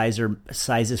larger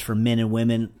sizes for men and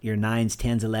women, your 9s,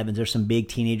 10s, 11s. There's some big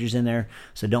teenagers in there,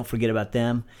 so don't forget about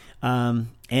them.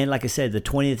 And like I said, the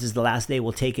 20th is the last day.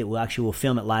 We'll take it. We'll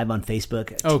film it live on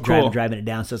Facebook. Oh, cool. Driving it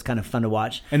down, so it's kind of fun to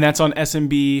watch. And that's on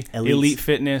SMB Elite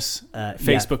Fitness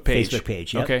Facebook page. Facebook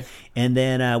page, yep. Okay. And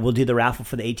then we'll do the raffle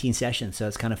for the 18 sessions, so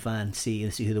it's kind of fun. See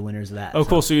who the winners of that. Oh,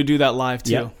 cool. So you do that live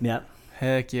too? Yep.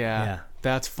 Heck yeah.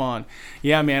 That's fun.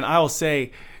 Yeah, man. I will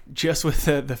say, just with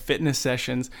the fitness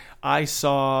sessions, I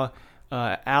saw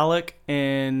Alec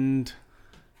and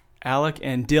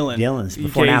Dylan. Dylan's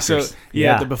before and afters. So,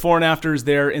 the before and afters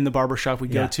there in the barbershop we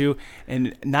go to.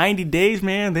 And 90 days,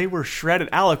 man, they were shredded.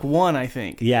 Alec won, I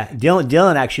think. Yeah,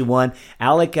 Dylan actually won.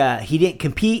 Alec, he didn't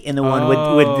compete in the one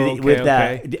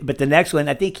but the next one,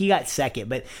 I think he got second.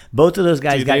 But both of those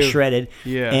guys got shredded.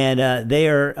 Yeah. And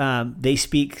they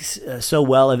speak so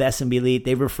well of SMB Elite.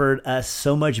 They've referred us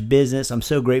so much business. I'm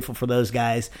so grateful for those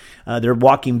guys. They're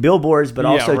walking billboards, but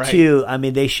also too, I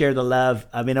mean, they share the love.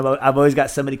 I mean, I've always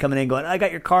got somebody coming in going, I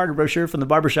got your card or brochure from the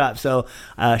barbershop. So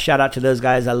shout out to those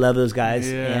guys. I love those guys.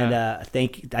 And I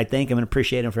thank them and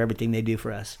appreciate them for everything they do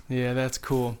for us. Yeah, that's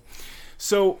cool.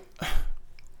 So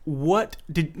what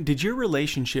did your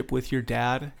relationship with your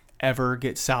dad ever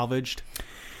get salvaged?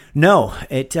 No,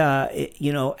 it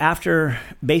after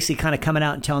basically kind of coming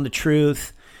out and telling the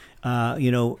truth,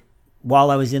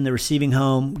 while I was in the receiving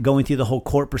home, going through the whole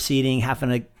court proceeding, having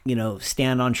to,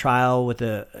 stand on trial with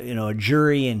a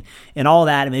jury and all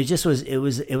that. I mean, it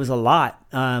was a lot.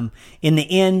 In the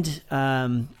end,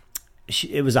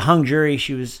 it was a hung jury.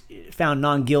 She was found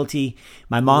non-guilty.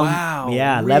 My mom,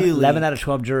 really? 11 out of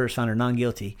 12 jurors found her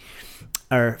non-guilty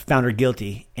or found her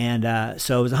guilty. And,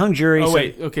 so it was a hung jury. Oh,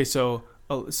 wait. Okay. So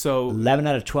 11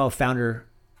 out of 12 found her,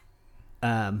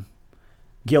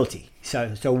 guilty.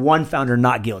 So one found her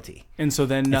not guilty. And so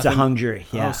then it's a hung jury.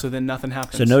 Yeah. Oh, so then nothing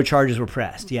happens. So no charges were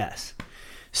pressed. Yes.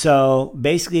 So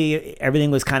basically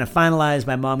everything was kind of finalized.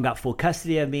 My mom got full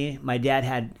custody of me. My dad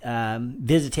had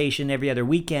visitation every other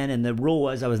weekend, and the rule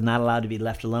was I was not allowed to be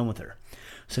left alone with her.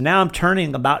 So now I'm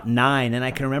turning about 9, and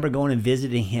I can remember going and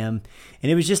visiting him,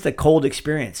 and it was just a cold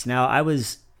experience. Now I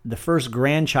was the first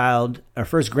grandson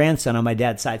on my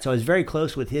dad's side, so I was very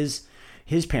close with his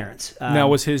parents. Now,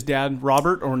 was his dad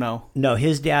Robert or no? No,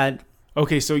 his dad.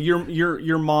 Okay, so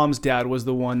your mom's dad was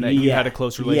the one that you had a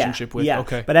close relationship with. Yeah.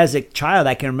 Okay. But as a child,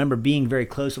 I can remember being very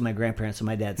close with my grandparents on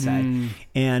my dad's side.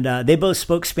 And they both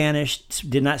spoke Spanish,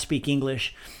 did not speak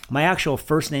English. My actual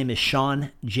first name is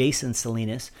Sean Jason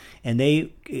Salinas, and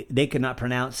they could not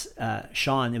pronounce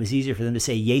Sean. It was easier for them to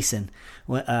say Jason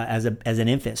as an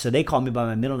infant, so they called me by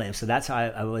my middle name. So that's how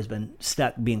I've always been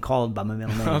stuck being called by my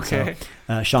middle name. Okay,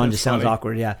 so, Sean that's just sounds funny.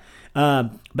 awkward, yeah.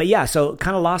 But yeah, so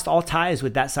kind of lost all ties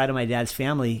with that side of my dad's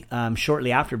family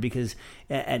shortly after, because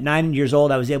at 9 years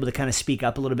old, I was able to kind of speak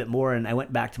up a little bit more, and I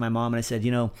went back to my mom and I said,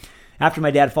 after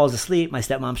my dad falls asleep, my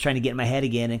stepmom's trying to get in my head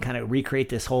again and kind of recreate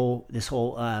this whole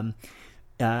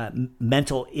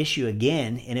mental issue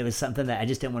again, and it was something that I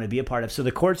just didn't want to be a part of. So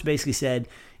the courts basically said,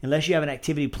 unless you have an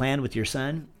activity planned with your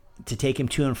son to take him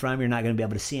to and from, you're not going to be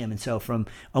able to see him. And so from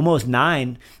almost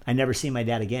 9, I never seen my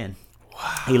dad again.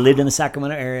 Wow. He lived in the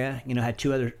Sacramento area, had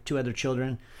two other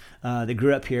children that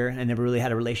grew up here. I never really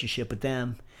had a relationship with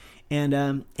them.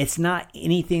 And it's not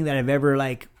anything that I've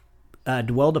ever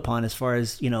dwelled upon as far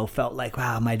as, felt like,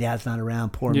 wow, my dad's not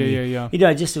around, poor me. Yeah.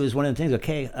 It was one of the things,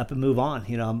 okay, up and move on.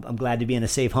 I'm glad to be in a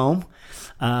safe home.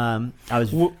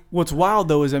 What's wild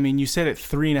though is, you said at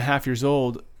 3.5 years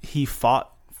old, he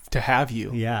fought to have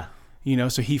you. Yeah.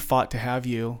 So he fought to have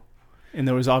you, and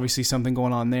there was obviously something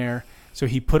going on there. So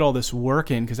he put all this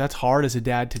work in, because that's hard as a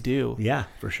dad to do. Yeah,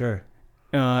 for sure.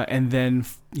 And then,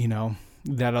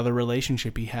 that other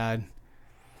relationship he had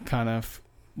kind of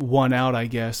won out, I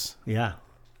guess. Yeah.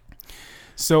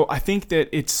 So I think that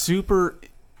it's super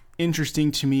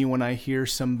interesting to me when I hear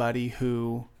somebody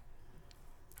who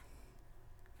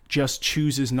just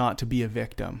chooses not to be a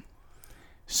victim.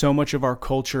 So much of our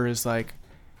culture is like,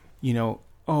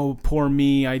 oh, poor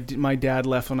me, my dad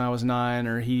left when I was 9,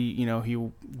 or he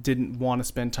didn't want to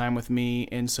spend time with me.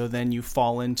 And so then you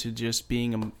fall into just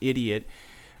being an idiot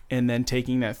and then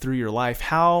taking that through your life.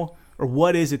 How, or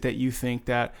what is it that you think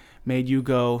that made you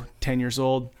go 10 years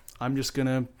old, I'm just going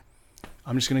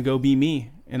to go be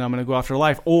me, and I'm going to go after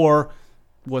life? Or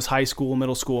was high school,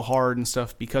 middle school hard and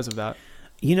stuff because of that?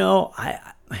 I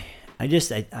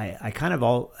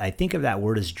think of that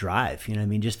word as drive.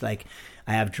 Just like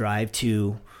I have drive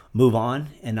to move on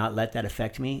and not let that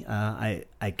affect me. I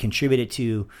contributed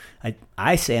to,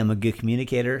 I say I'm a good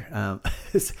communicator.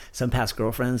 Some past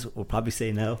girlfriends will probably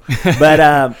say no, but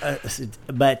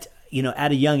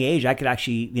at a young age, I could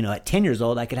actually, at 10 years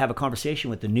old, I could have a conversation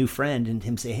with a new friend and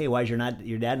him say, hey, why is your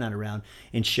dad not around?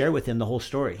 And share with him the whole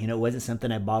story. It wasn't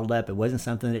something I bottled up. It wasn't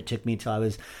something that took me until I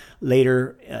was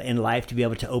later in life to be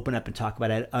able to open up and talk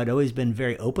about it. I'd always been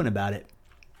very open about it.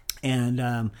 And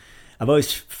I've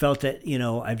always felt that,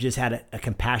 I've just had a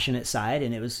compassionate side.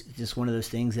 And it was just one of those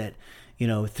things that,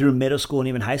 through middle school and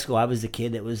even high school, I was the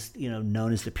kid that was,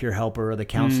 known as the peer helper or the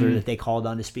counselor that they called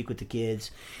on to speak with the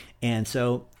kids. And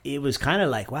so it was kind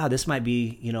of like, wow, this might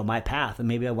be, my path. And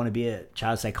maybe I want to be a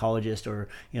child psychologist or,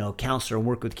 counselor and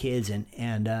work with kids. And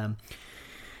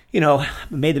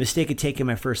made the mistake of taking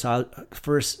my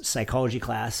first psychology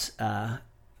class,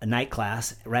 a night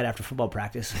class right after football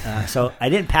practice. So I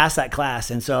didn't pass that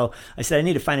class. And so I said, I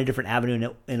need to find a different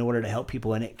avenue in order to help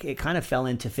people. And it kind of fell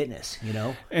into fitness,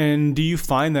 And do you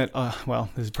find that, well,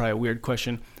 this is probably a weird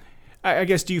question. I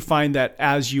guess, do you find that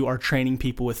as you are training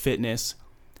people with fitness,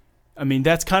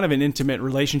 that's kind of an intimate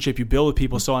relationship you build with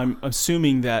people. So I'm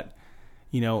assuming that,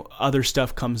 other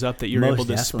stuff comes up that you're able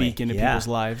to speak into people's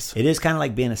lives. It is kind of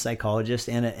like being a psychologist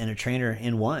and a trainer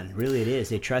in one. Really, it is.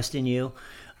 They trust in you.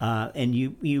 And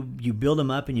you build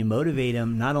them up and you motivate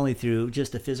them not only through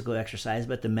just the physical exercise,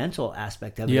 but the mental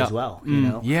aspect of it as well.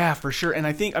 Yeah, for sure. And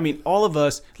I think, all of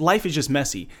us, life is just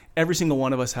messy. Every single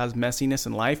one of us has messiness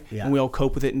in life, and we all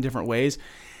cope with it in different ways.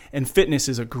 And fitness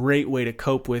is a great way to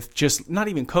cope with, just not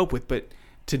even cope with, but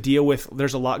to deal with,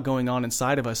 there's a lot going on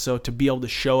inside of us. So to be able to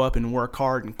show up and work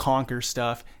hard and conquer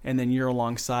stuff, and then you're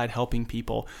alongside helping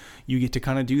people, you get to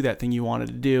kind of do that thing you wanted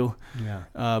to do.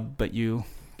 Yeah. But you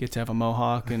get to have a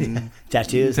mohawk and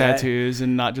tattoos, right?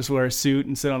 And not just wear a suit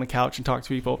and sit on a couch and talk to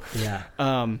people. Yeah.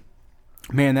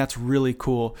 Man, that's really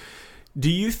cool. Do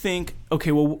you think,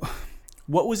 okay, well,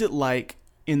 what was it like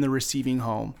in the receiving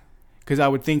home? Because I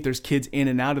would think there's kids in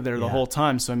and out of there the whole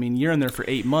time. So, you're in there for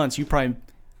 8 months. You probably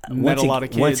met a lot of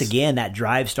kids. Once again, that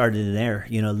drive started in there.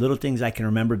 Little things I can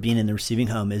remember being in the receiving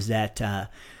home is that,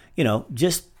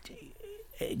 just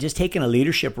taking a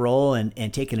leadership role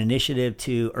and taking initiative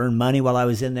to earn money while I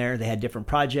was in there. They had different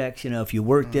projects. If you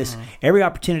work this, every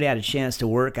opportunity I had a chance to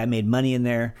work, I made money in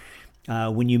there.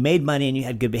 When you made money and you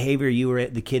had good behavior, you were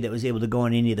the kid that was able to go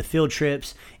on any of the field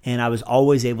trips, and I was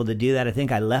always able to do that. I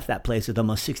think I left that place with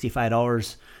almost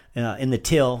 $65 in the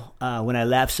till when I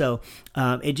left. So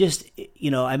it just,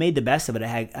 I made the best of it.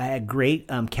 I had great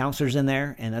counselors in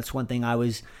there, and that's one thing I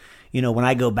was, when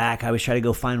I go back, I always try to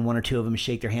go find one or two of them,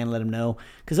 shake their hand, let them know,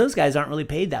 because those guys aren't really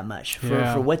paid that much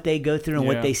for what they go through and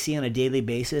what they see on a daily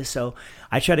basis. So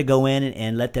I try to go in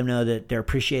and let them know that they're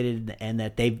appreciated and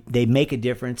that they make a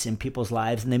difference in people's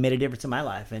lives, and they made a difference in my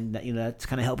life, and that's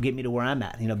kind of helped get me to where I'm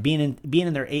at. Being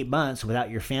in there 8 months without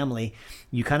your family,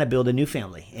 you kind of build a new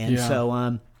family, and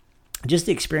so just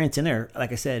the experience in there,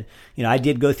 like I said, I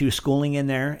did go through schooling in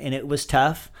there, and it was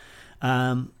tough,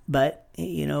 but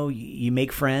you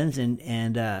make friends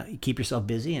and you keep yourself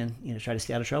busy and try to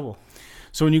stay out of trouble.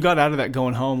 So when you got out of that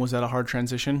going home, was that a hard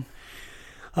transition?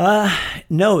 No,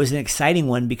 it was an exciting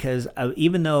one because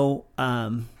even though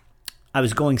I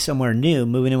was going somewhere new,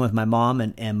 moving in with my mom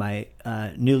and my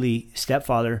newly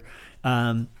stepfather,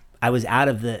 I was out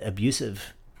of the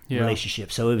abusive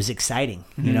relationship. So it was exciting,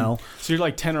 So you're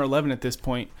like 10 or 11 at this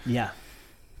point. Yeah.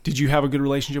 Did you have a good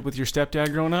relationship with your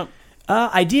stepdad growing up?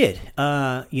 I did.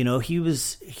 He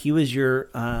was your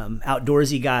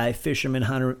outdoorsy guy, fisherman,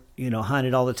 hunter,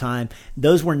 hunted all the time.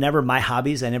 Those were never my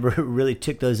hobbies. I never really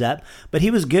took those up, but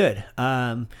he was good.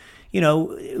 My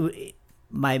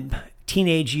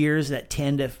teenage years at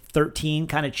 10 to 13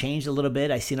 kind of changed a little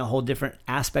bit. I seen a whole different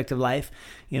aspect of life.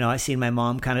 I seen my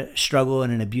mom kind of struggle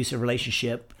in an abusive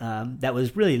relationship that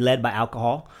was really led by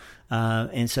alcohol.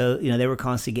 And so, they were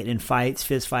constantly getting in fights,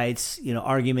 fist fights,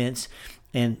 arguments.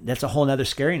 And that's a whole nother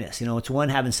scariness. It's one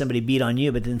having somebody beat on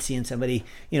you, but then seeing somebody,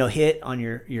 hit on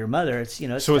your mother. It's,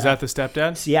 So was that the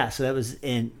stepdad? Yeah. So that was,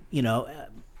 and,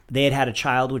 they had a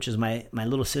child, which is my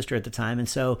little sister at the time. And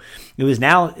so it was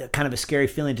now kind of a scary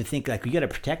feeling to think like, we got to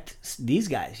protect these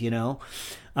guys,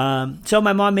 So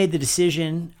my mom made the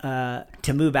decision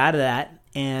to move out of that.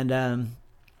 And,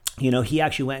 he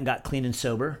actually went and got clean and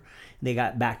sober. They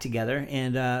got back together,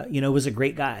 and was a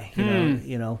great guy.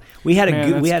 We had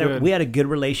a good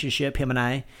relationship, him and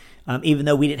I. Even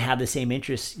though we didn't have the same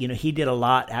interests, he did a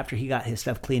lot after he got his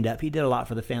stuff cleaned up. He did a lot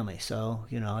for the family, so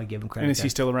I give him credit. And is he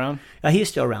still around? He's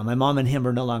still around. My mom and him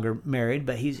are no longer married,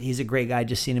 but he's a great guy.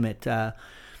 Just seen him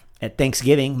at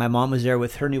Thanksgiving. My mom was there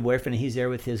with her new boyfriend, and he's there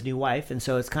with his new wife, and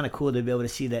so it's kind of cool to be able to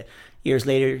see that years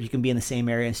later you can be in the same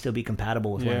area and still be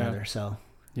compatible with one another. So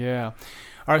yeah.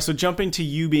 All right, so jumping to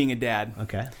you being a dad.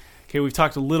 Okay, we've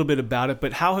talked a little bit about it,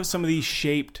 but how have some of these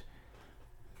shaped,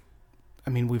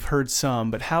 we've heard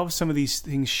some, but how have some of these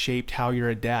things shaped how you're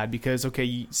a dad? Because,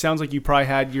 sounds like you probably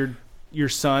had your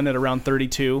son at around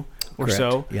 32 or Correct.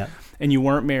 So, yeah, and you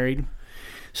weren't married.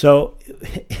 So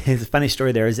it's a funny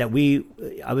story there is that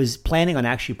I was planning on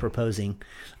actually proposing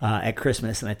at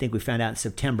Christmas, and I think we found out in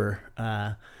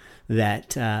September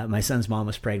that my son's mom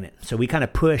was pregnant. So we kind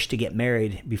of pushed to get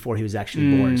married before he was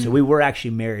actually born. So we were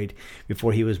actually married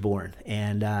before he was born.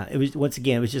 And it was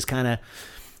just kind of,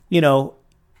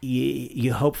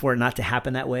 you hope for it not to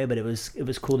happen that way, but it was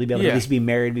cool to be able to at least be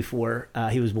married before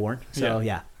he was born. So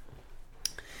yeah.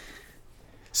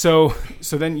 So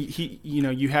then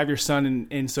you have your son,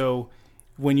 and so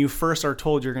when you first are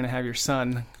told you're going to have your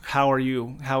son, how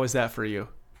is that for you?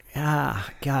 God,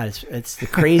 it's the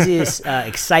craziest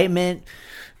excitement,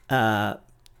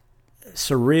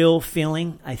 surreal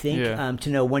feeling, I think, to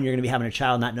know when you're going to be having a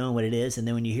child, not knowing what it is. And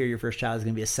then when you hear your first child is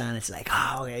going to be a son, it's like,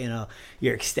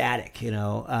 you're ecstatic,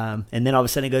 and then all of a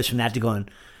sudden it goes from that to going,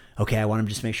 okay, I want them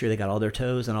to just make sure they got all their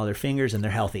toes and all their fingers and they're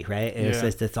healthy, right?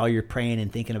 That's all you're praying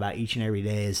and thinking about each and every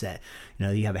day is that,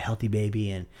 you have a healthy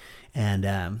baby and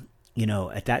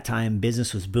at that time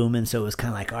business was booming. So it was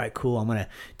kind of like, all right, cool. I'm going to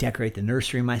decorate the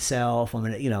nursery myself. I'm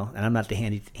going to, and I'm not the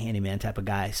handyman type of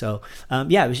guy. So,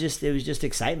 it was just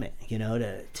excitement,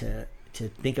 to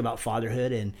think about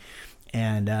fatherhood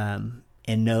and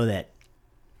know that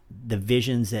the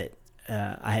visions that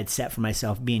I had set for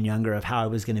myself being younger of how I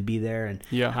was going to be there and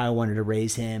how I wanted to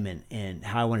raise him and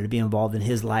how I wanted to be involved in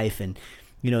his life and,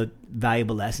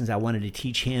 valuable lessons I wanted to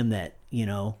teach him that,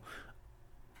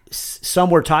 some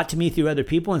were taught to me through other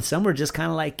people and some were just kind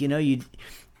of like,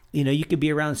 you could be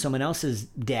around someone else's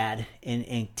dad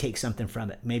and take something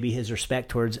from it. Maybe his respect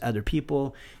towards other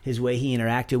people, his way he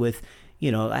interacted with,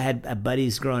 I had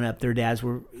buddies growing up, their dads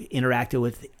were interacted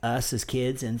with us as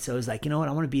kids. And so it was like, I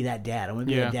want to be that dad. I want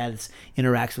to be that dad that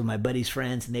interacts with my buddies'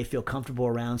 friends and they feel comfortable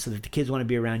around so that the kids want to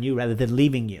be around you rather than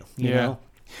leaving you, you know?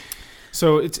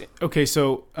 So it's okay.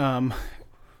 So,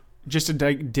 just to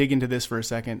dig into this for a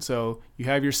second. So you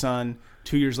have your son,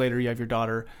 2 years later, you have your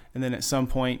daughter, and then at some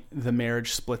point the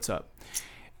marriage splits up.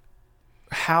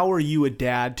 How are you a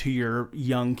dad to your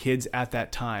young kids at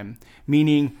that time?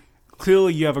 Meaning,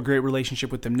 clearly you have a great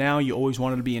relationship with them now. You always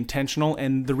wanted to be intentional.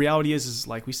 And the reality is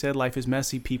like we said, life is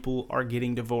messy. People are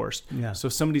getting divorced. Yeah. So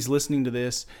if somebody's listening to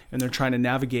this and they're trying to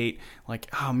navigate like,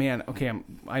 oh man, okay,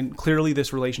 I'm clearly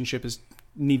this relationship is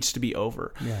needs to be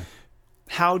over. Yeah.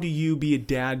 How do you be a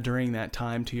dad during that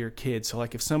time to your kids? So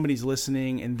like if somebody's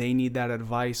listening and they need that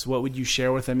advice, what would you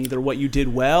share with them? Either what you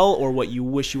did well or what you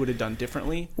wish you would have done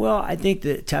differently? Well, I think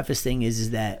the toughest thing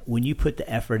is that when you put the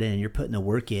effort in and you're putting the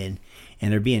work in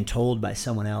and they're being told by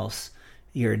someone else,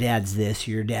 your dad's this,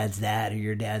 or your dad's that, or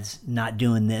your dad's not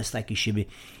doing this like you should be.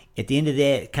 At the end of the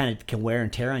day, it kind of can wear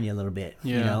and tear on you a little bit,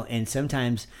 you know? And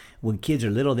sometimes when kids are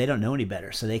little, they don't know any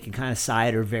better. So they can kind of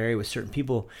side or vary with certain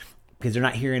people because they're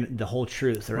not hearing the whole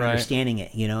truth or understanding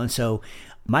it, you know? And so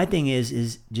my thing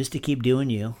is just to keep doing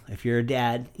you. If you're a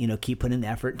dad, you know, keep putting in the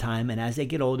effort and time. And as they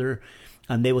get older,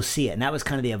 they will see it. And that was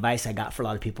kind of the advice I got for a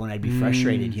lot of people. And I'd be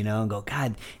frustrated, you know, and go,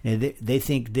 God, you know, they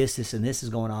think this, and this is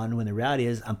going on. When the reality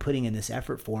is I'm putting in this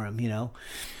effort for them, you know?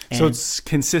 And so it's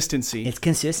consistency. It's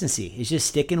consistency. It's just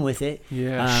sticking with it.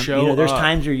 Yeah. You know, there's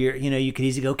times where you could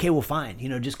easily go, okay, well, fine. You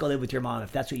know, just go live with your mom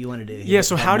if that's what you want to do. Yeah.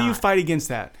 So how do you fight against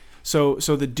that? So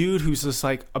the dude who's just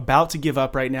like about to give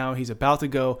up right now, he's about to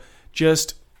go,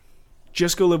 just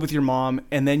go live with your mom,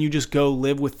 and then you just go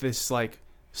live with this like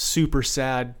super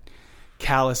sad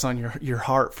callous on your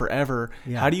heart forever.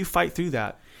 Yeah. How do you fight through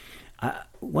that?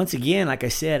 Once again, like I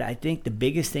said, I think the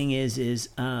biggest thing is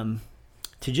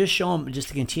to just show them, just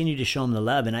to continue to show them the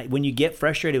love. And when you get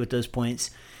frustrated with those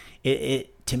points,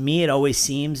 it to me, it always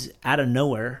seems out of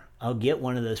nowhere. I'll get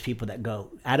one of those people that go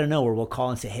out of nowhere. We'll call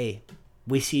and say, hey,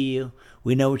 we see you.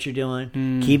 We know what you're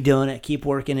doing. Keep doing it. Keep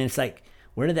working. And it's like,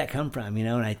 where did that come from? You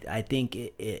know, and I think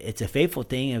it's a faithful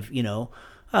thing of, you know,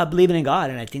 believing in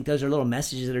God. And I think those are little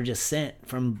messages that are just sent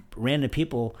from random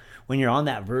people when you're on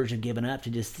that verge of giving up, to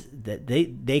just that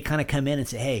they kind of come in and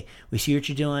say, hey, we see what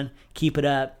you're doing. Keep it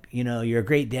up. You know, you're a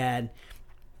great dad.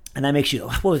 And that makes you,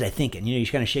 what was I thinking? You know, you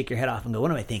just kind of shake your head off and go,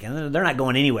 what am I thinking? They're not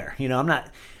going anywhere. You know,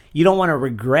 you don't want to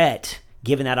regret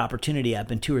giving that opportunity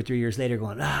up and 2 or 3 years later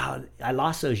going, I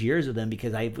lost those years with them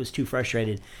because I was too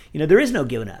frustrated. You know, there is no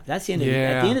giving up. That's the end of it.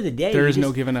 At the end of the day, there is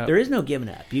no giving up. There is no giving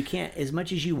up. You can't, as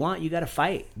much as you want, you got to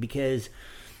fight because,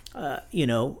 you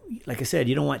know, like I said,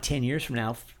 you don't want 10 years from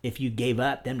now, if you gave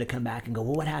up, them to come back and go,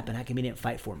 well, what happened? How come you didn't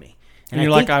fight for me? And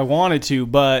you're like, I wanted to,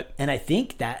 but... And I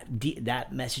think that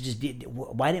message is,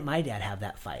 why didn't my dad have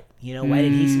that fight? You know, why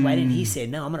didn't he say,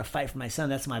 no, I'm going to fight for my son.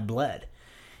 That's my blood.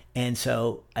 And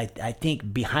so I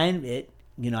think behind it,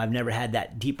 you know, I've never had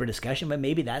that deeper discussion, but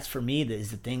maybe that's for me the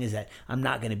thing is that I'm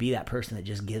not going to be that person that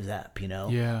just gives up, you know?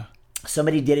 Yeah.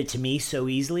 Somebody did it to me so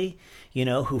easily, you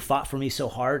know, who fought for me so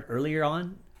hard earlier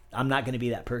on. I'm not going to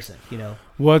be that person, you know?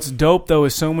 What's dope though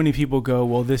is so many people go,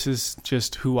 well, this is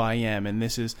just who I am. And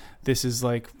this is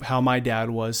like how my dad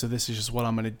was. So this is just what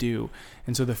I'm going to do.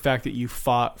 And so the fact that you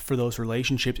fought for those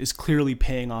relationships is clearly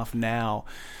paying off now.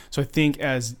 So I think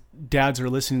as dads are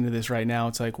listening to this right now,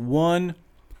 it's like, one,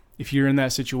 if you're in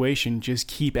that situation, just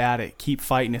keep at it, keep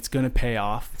fighting. It's going to pay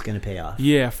off. It's going to pay off.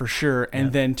 Yeah, for sure.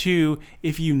 And then two,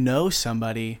 if you know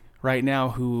somebody right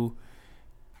now who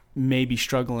may be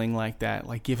struggling like that,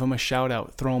 like give them a shout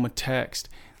out, throw them a text.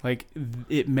 Like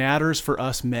it matters for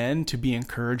us men to be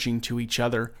encouraging to each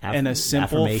other, and a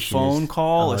simple phone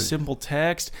call, a simple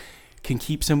text can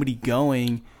keep somebody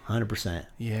going. 100%.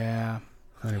 Yeah.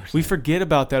 100%. We forget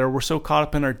about that, or we're so caught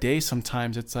up in our day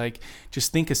sometimes. It's like,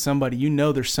 just think of somebody, you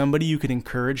know, there's somebody you could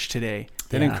encourage today.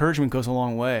 That encouragement goes a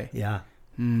long way. Yeah.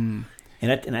 And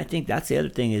I think that's the other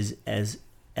thing is,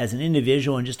 as an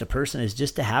individual and just a person, is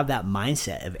just to have that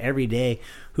mindset of every day,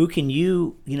 who can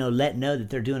you know, let know that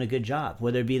they're doing a good job,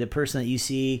 whether it be the person that you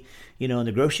see, you know, in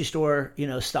the grocery store, you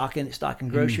know, stocking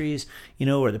groceries, you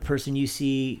know, or the person you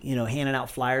see, you know, handing out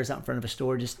flyers out in front of a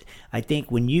store. Just, I think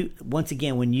when you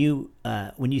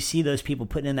see those people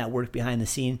putting in that work behind the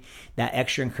scene, that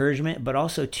extra encouragement, but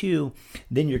also too,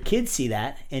 then your kids see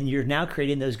that, and you're now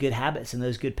creating those good habits and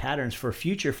those good patterns for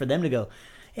future for them to go,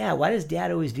 yeah, why does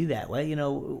dad always do that? Well, you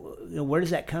know, where does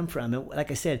that come from? And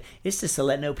like I said, it's just to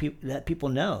let people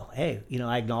know, hey, you know,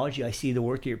 I acknowledge you. I see the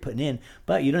work that you're putting in,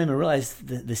 but you don't even realize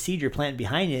the seed you're planting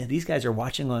behind you. These guys are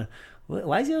watching on,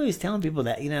 why is he always telling people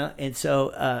that, you know? And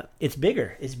so it's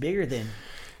bigger. It's bigger than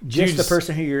just the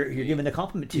person who you're giving the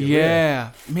compliment to.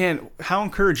 Yeah, really. Man, how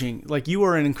encouraging. Like, you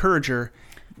are an encourager.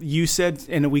 You said,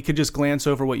 and we could just glance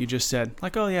over what you just said.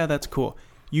 Like, oh yeah, that's cool.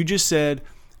 You just said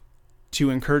to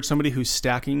encourage somebody who's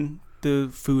stacking the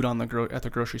food on at the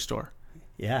grocery store.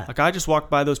 Yeah. Like, I just walk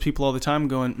by those people all the time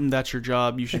going, that's your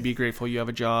job. You should be grateful you have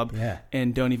a job. Yeah.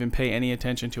 And don't even pay any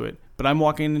attention to it. But I'm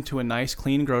walking into a nice,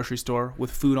 clean grocery store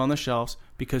with food on the shelves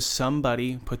because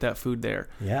somebody put that food there.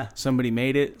 Yeah. Somebody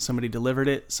made it. Somebody delivered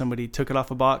it. Somebody took it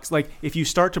off a box. Like, if you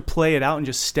start to play it out and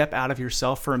just step out of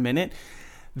yourself for a minute,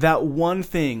 that one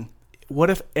thing, what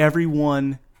if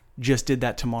everyone just did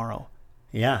that tomorrow?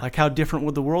 Yeah. Like how different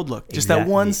would the world look? Just Exactly.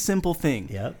 that one simple thing.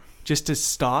 Yep. Just to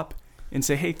stop and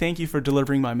say, hey, thank you for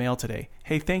delivering my mail today.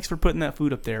 Hey, thanks for putting that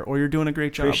food up there. Or you're doing a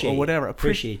great job. Appreciate or whatever.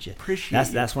 Appreciate you. Appreciate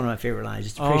you. That's one of my favorite lines.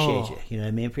 Just appreciate you. You know what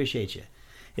I mean? Appreciate you.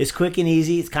 It's quick and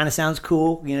easy. It kind of sounds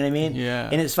cool. You know what I mean? Yeah.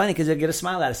 And it's funny because they'll get a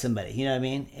smile out of somebody. You know what I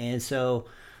mean? And so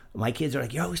my kids are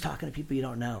like, you're always talking to people you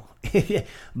don't know.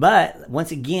 But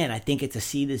once again, I think it's a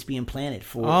seed that's being planted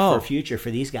for future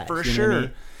for these guys. For you know sure. what I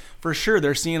mean? For sure.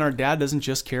 They're seeing our dad doesn't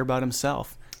just care about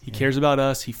himself. He cares about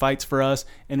us. He fights for us,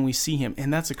 and we see him.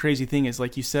 And that's the crazy thing is,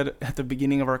 like you said at the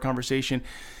beginning of our conversation,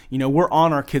 you know, we're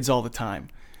on our kids all the time,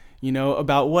 you know,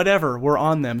 about whatever. We're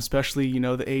on them, especially, you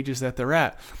know, the ages that they're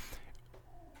at.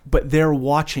 But they're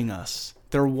watching us.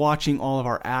 They're watching all of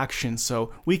our actions.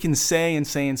 So we can say and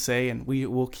say and say, and we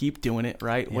will keep doing it,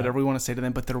 right? Yeah. Whatever we want to say to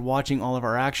them, but they're watching all of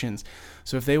our actions.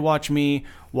 So if they watch me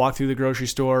walk through the grocery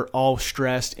store all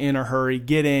stressed, in a hurry,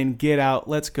 get in, get out,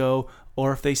 let's go.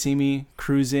 Or if they see me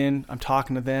cruise in, I'm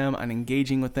talking to them, I'm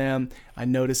engaging with them, I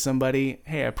notice somebody,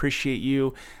 hey, I appreciate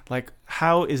you. Like,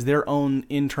 how is their own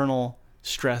internal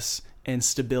stress and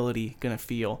stability going to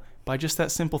feel? By just that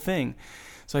simple thing.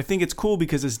 So I think it's cool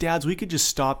because as dads, we could just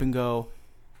stop and go,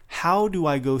 how do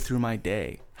I go through my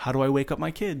day? How do I wake up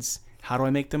my kids? How do I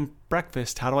make them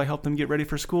breakfast? How do I help them get ready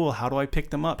for school? How do I pick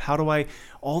them up?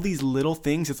 All these little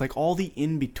things, it's like all the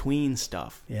in-between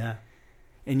stuff. Yeah.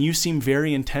 And you seem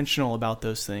very intentional about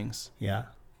those things. Yeah.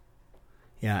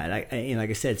 Yeah. And like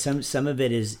I said, some of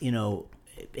it is, you know,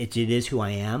 it is who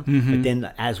I am. Mm-hmm. But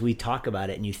then as we talk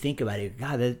about it and you think about it,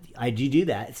 God, I do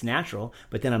that. It's natural.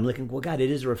 But then I'm looking, well, God,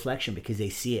 it is a reflection because they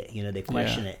see it, you know, they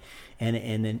question it.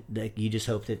 And then you just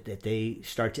hope that they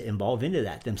start to evolve into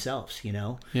that themselves, you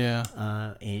know? Yeah.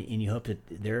 And you hope that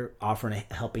they're offering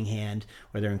a helping hand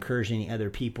or they're encouraging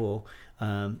other people,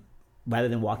 rather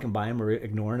than walking by them or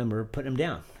ignoring them or putting them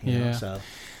down. You know?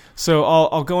 So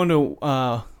I'll go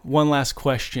into one last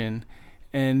question,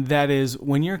 and that is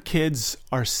when your kids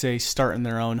are, say, starting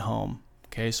their own home,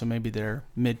 okay, so maybe they're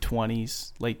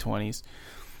mid-20s, late 20s,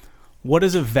 what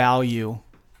is a value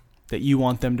that you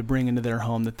want them to bring into their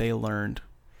home that they learned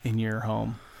in your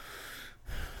home?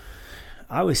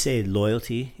 I would say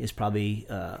loyalty is probably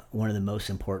one of the most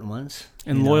important ones.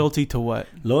 And loyalty to what?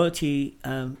 Loyalty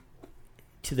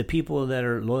to the people that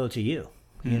are loyal to you.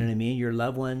 You know what I mean? Your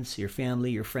loved ones, your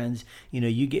family, your friends. You know,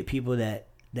 you get people that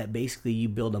basically you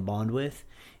build a bond with.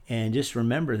 And just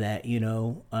remember that, you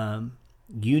know,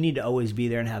 you need to always be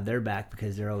there and have their back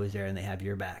because they're always there and they have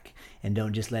your back. And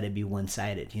don't just let it be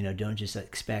one-sided. You know, don't just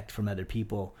expect from other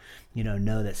people. You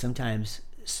know that sometimes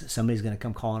somebody's going to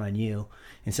come calling on you,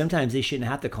 and sometimes they shouldn't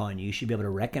have to call on you. You should be able to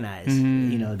recognize,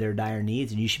 you know, their dire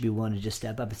needs, and you should be willing to just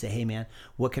step up and say, "Hey, man,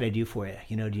 what can I do for you?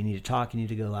 You know, do you need to talk? You need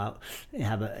to go out and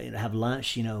have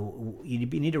lunch? You know, you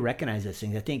need to recognize those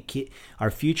things." I think our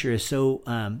future is so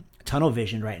tunnel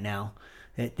visioned right now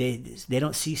that they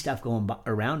don't see stuff going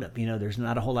around them. You know, there's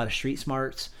not a whole lot of street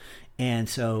smarts, and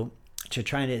so to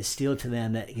trying to instill to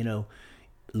them that, you know,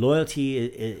 loyalty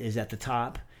is at the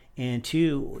top. And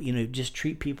two, you know, just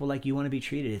treat people like you want to be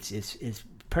treated. It's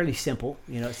pretty simple.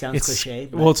 You know, it sounds cliche.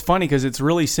 But. Well, it's funny because it's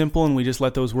really simple and we just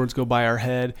let those words go by our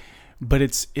head. But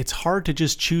it's hard to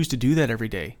just choose to do that every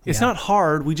day. It's not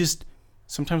hard.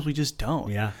 Sometimes we just don't.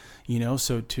 Yeah. You know,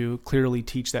 so to clearly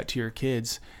teach that to your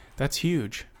kids, that's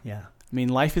huge. Yeah. I mean,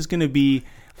 life is going to be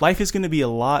a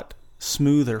lot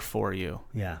smoother for you.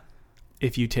 Yeah.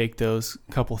 If you take those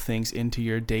couple things into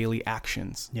your daily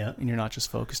actions, and you're not just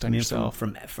focused on yourself.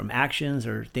 From actions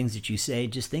or things that you say,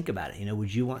 just think about it. You know,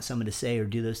 would you want someone to say or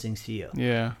do those things to you?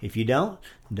 Yeah. If you don't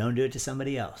do it to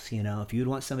somebody else. You know, if you'd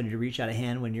want somebody to reach out a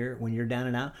hand when you're down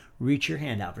and out, reach your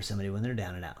hand out for somebody when they're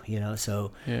down and out. You know,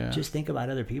 so just think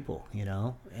about other people. You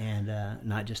know, and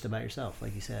not just about yourself,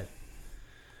 like you said.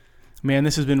 Man,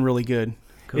 this has been really good.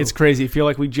 Cool. It's crazy. I feel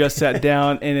like we just sat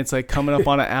down and it's like coming up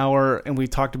on an hour and we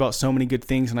talked about so many good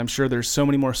things, and I'm sure there's so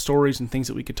many more stories and things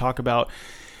that we could talk about.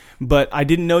 But I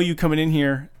didn't know you coming in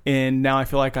here, and now I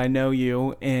feel like I know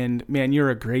you. And man, you're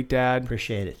a great dad.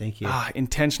 Appreciate it. Thank you.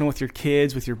 Intentional with your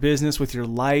kids, with your business, with your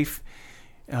life.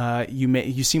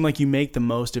 You seem like you make the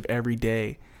most of every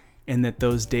day, and that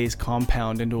those days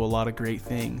compound into a lot of great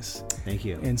things. Thank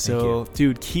you. And so,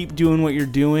 dude, keep doing what you're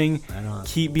doing. Right on.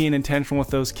 Keep being intentional with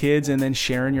those kids, and then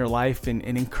sharing your life and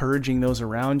encouraging those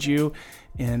around you.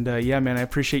 And yeah, man, I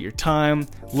appreciate your time.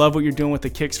 Love what you're doing with the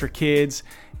Kicks for Kids.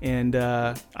 And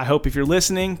I hope if you're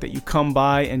listening that you come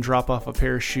by and drop off a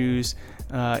pair of shoes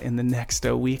in the next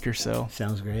week or so.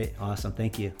 Sounds great. Awesome.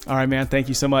 Thank you. All right, man. Thank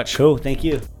you so much. Cool. Thank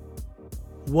you.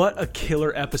 What a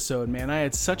killer episode, man. I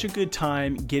had such a good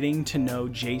time getting to know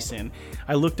Jason.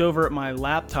 I looked over at my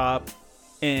laptop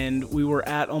and we were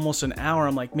at almost an hour.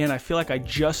 I'm like, man, I feel like I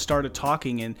just started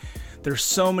talking, and there's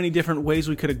so many different ways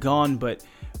we could have gone, but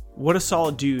what a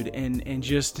solid dude, and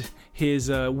just his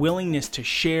willingness to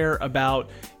share about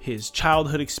his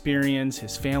childhood experience,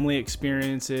 his family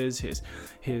experiences,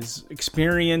 his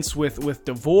experience with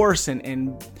divorce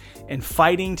and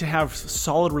fighting to have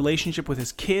solid relationship with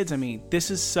his kids. I mean,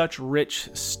 this is such rich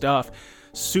stuff.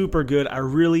 Super good. I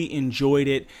really enjoyed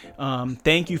it.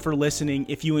 Thank you for listening.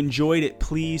 If you enjoyed it,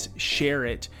 please share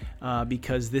it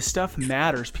because this stuff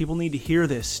matters. People need to hear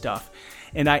this stuff.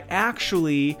 And I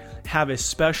actually have a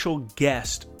special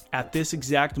guest at this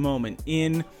exact moment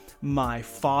in my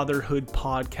fatherhood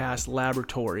podcast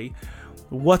laboratory.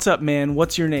 What's up, man?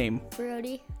 What's your name?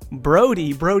 Brody.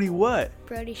 Brody what?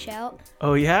 Brody Shout.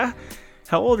 Oh, yeah?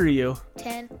 How old are you?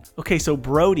 10. Okay, so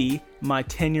Brody, my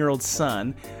 10-year-old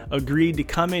son, agreed to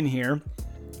come in here.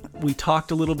 We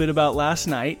talked a little bit about last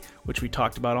night, which we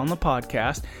talked about on the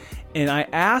podcast. And I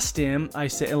asked him, I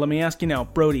said, let me ask you now,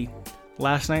 Brody,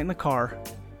 last night in the car,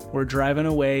 we're driving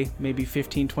away maybe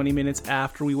 15, 20 minutes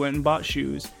after we went and bought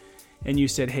shoes. And you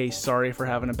said, hey, sorry for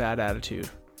having a bad attitude.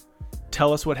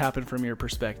 Tell us what happened from your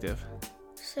perspective.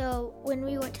 So when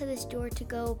we went to the store to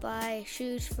go buy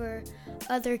shoes for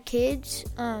other kids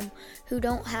who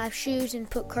don't have shoes and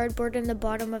put cardboard in the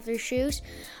bottom of their shoes,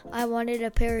 I wanted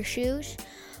a pair of shoes.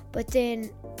 But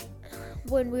then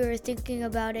when we were thinking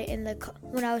about it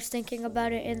when I was thinking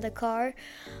about it in the car,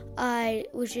 I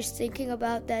was just thinking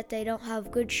about that they don't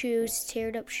have good shoes,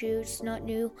 teared up shoes, not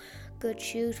new, good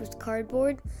shoes with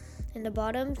cardboard in the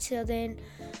bottom. So then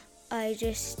I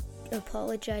just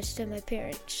apologized to my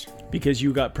parents. Because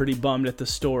you got pretty bummed at the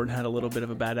store and had a little bit of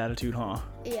a bad attitude, huh?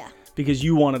 Yeah. Because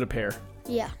you wanted a pair.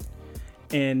 Yeah.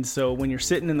 And so when you're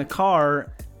sitting in the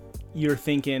car, were you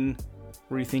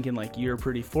thinking like you're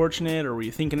pretty fortunate, or were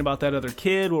you thinking about that other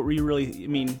kid? What were you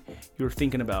you were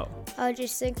thinking about? I was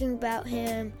just thinking about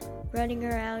him running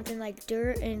around in like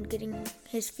dirt and getting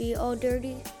his feet all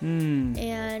dirty.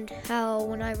 And how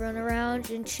when I run around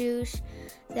in shoes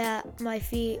that my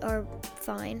feet are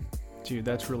fine. Dude,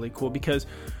 that's really cool because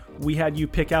we had you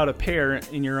pick out a pair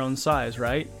in your own size,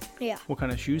 right? Yeah. What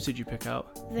kind of shoes did you pick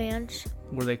out? Vans.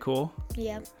 Were they cool?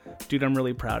 Yeah. Dude, I'm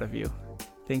really proud of you.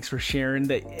 Thanks for sharing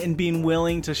that and being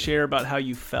willing to share about how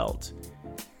you felt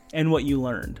and what you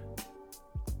learned.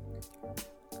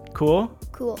 Cool?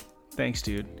 Cool. Thanks,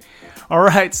 dude. All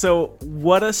right, so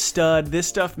what a stud. This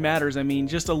stuff matters. I mean,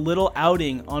 just a little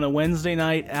outing on a Wednesday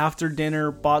night after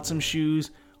dinner, bought some shoes.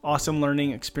 Awesome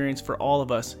learning experience for all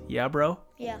of us. Yeah, bro?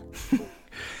 Yeah.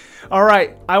 All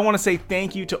right, I want to say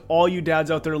thank you to all you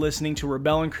dads out there listening to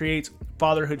Rebel and Create's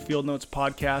Fatherhood Field Notes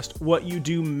podcast. What you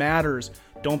do matters.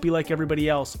 Don't be like everybody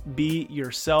else. Be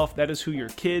yourself. That is who your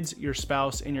kids, your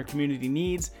spouse, and your community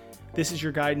needs. This is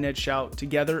your guide, Ned Shout.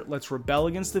 Together, let's rebel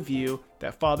against the view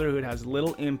that fatherhood has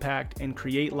little impact and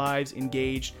create lives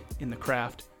engaged in the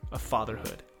craft of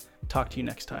fatherhood. Talk to you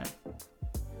next time.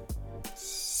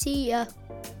 See ya.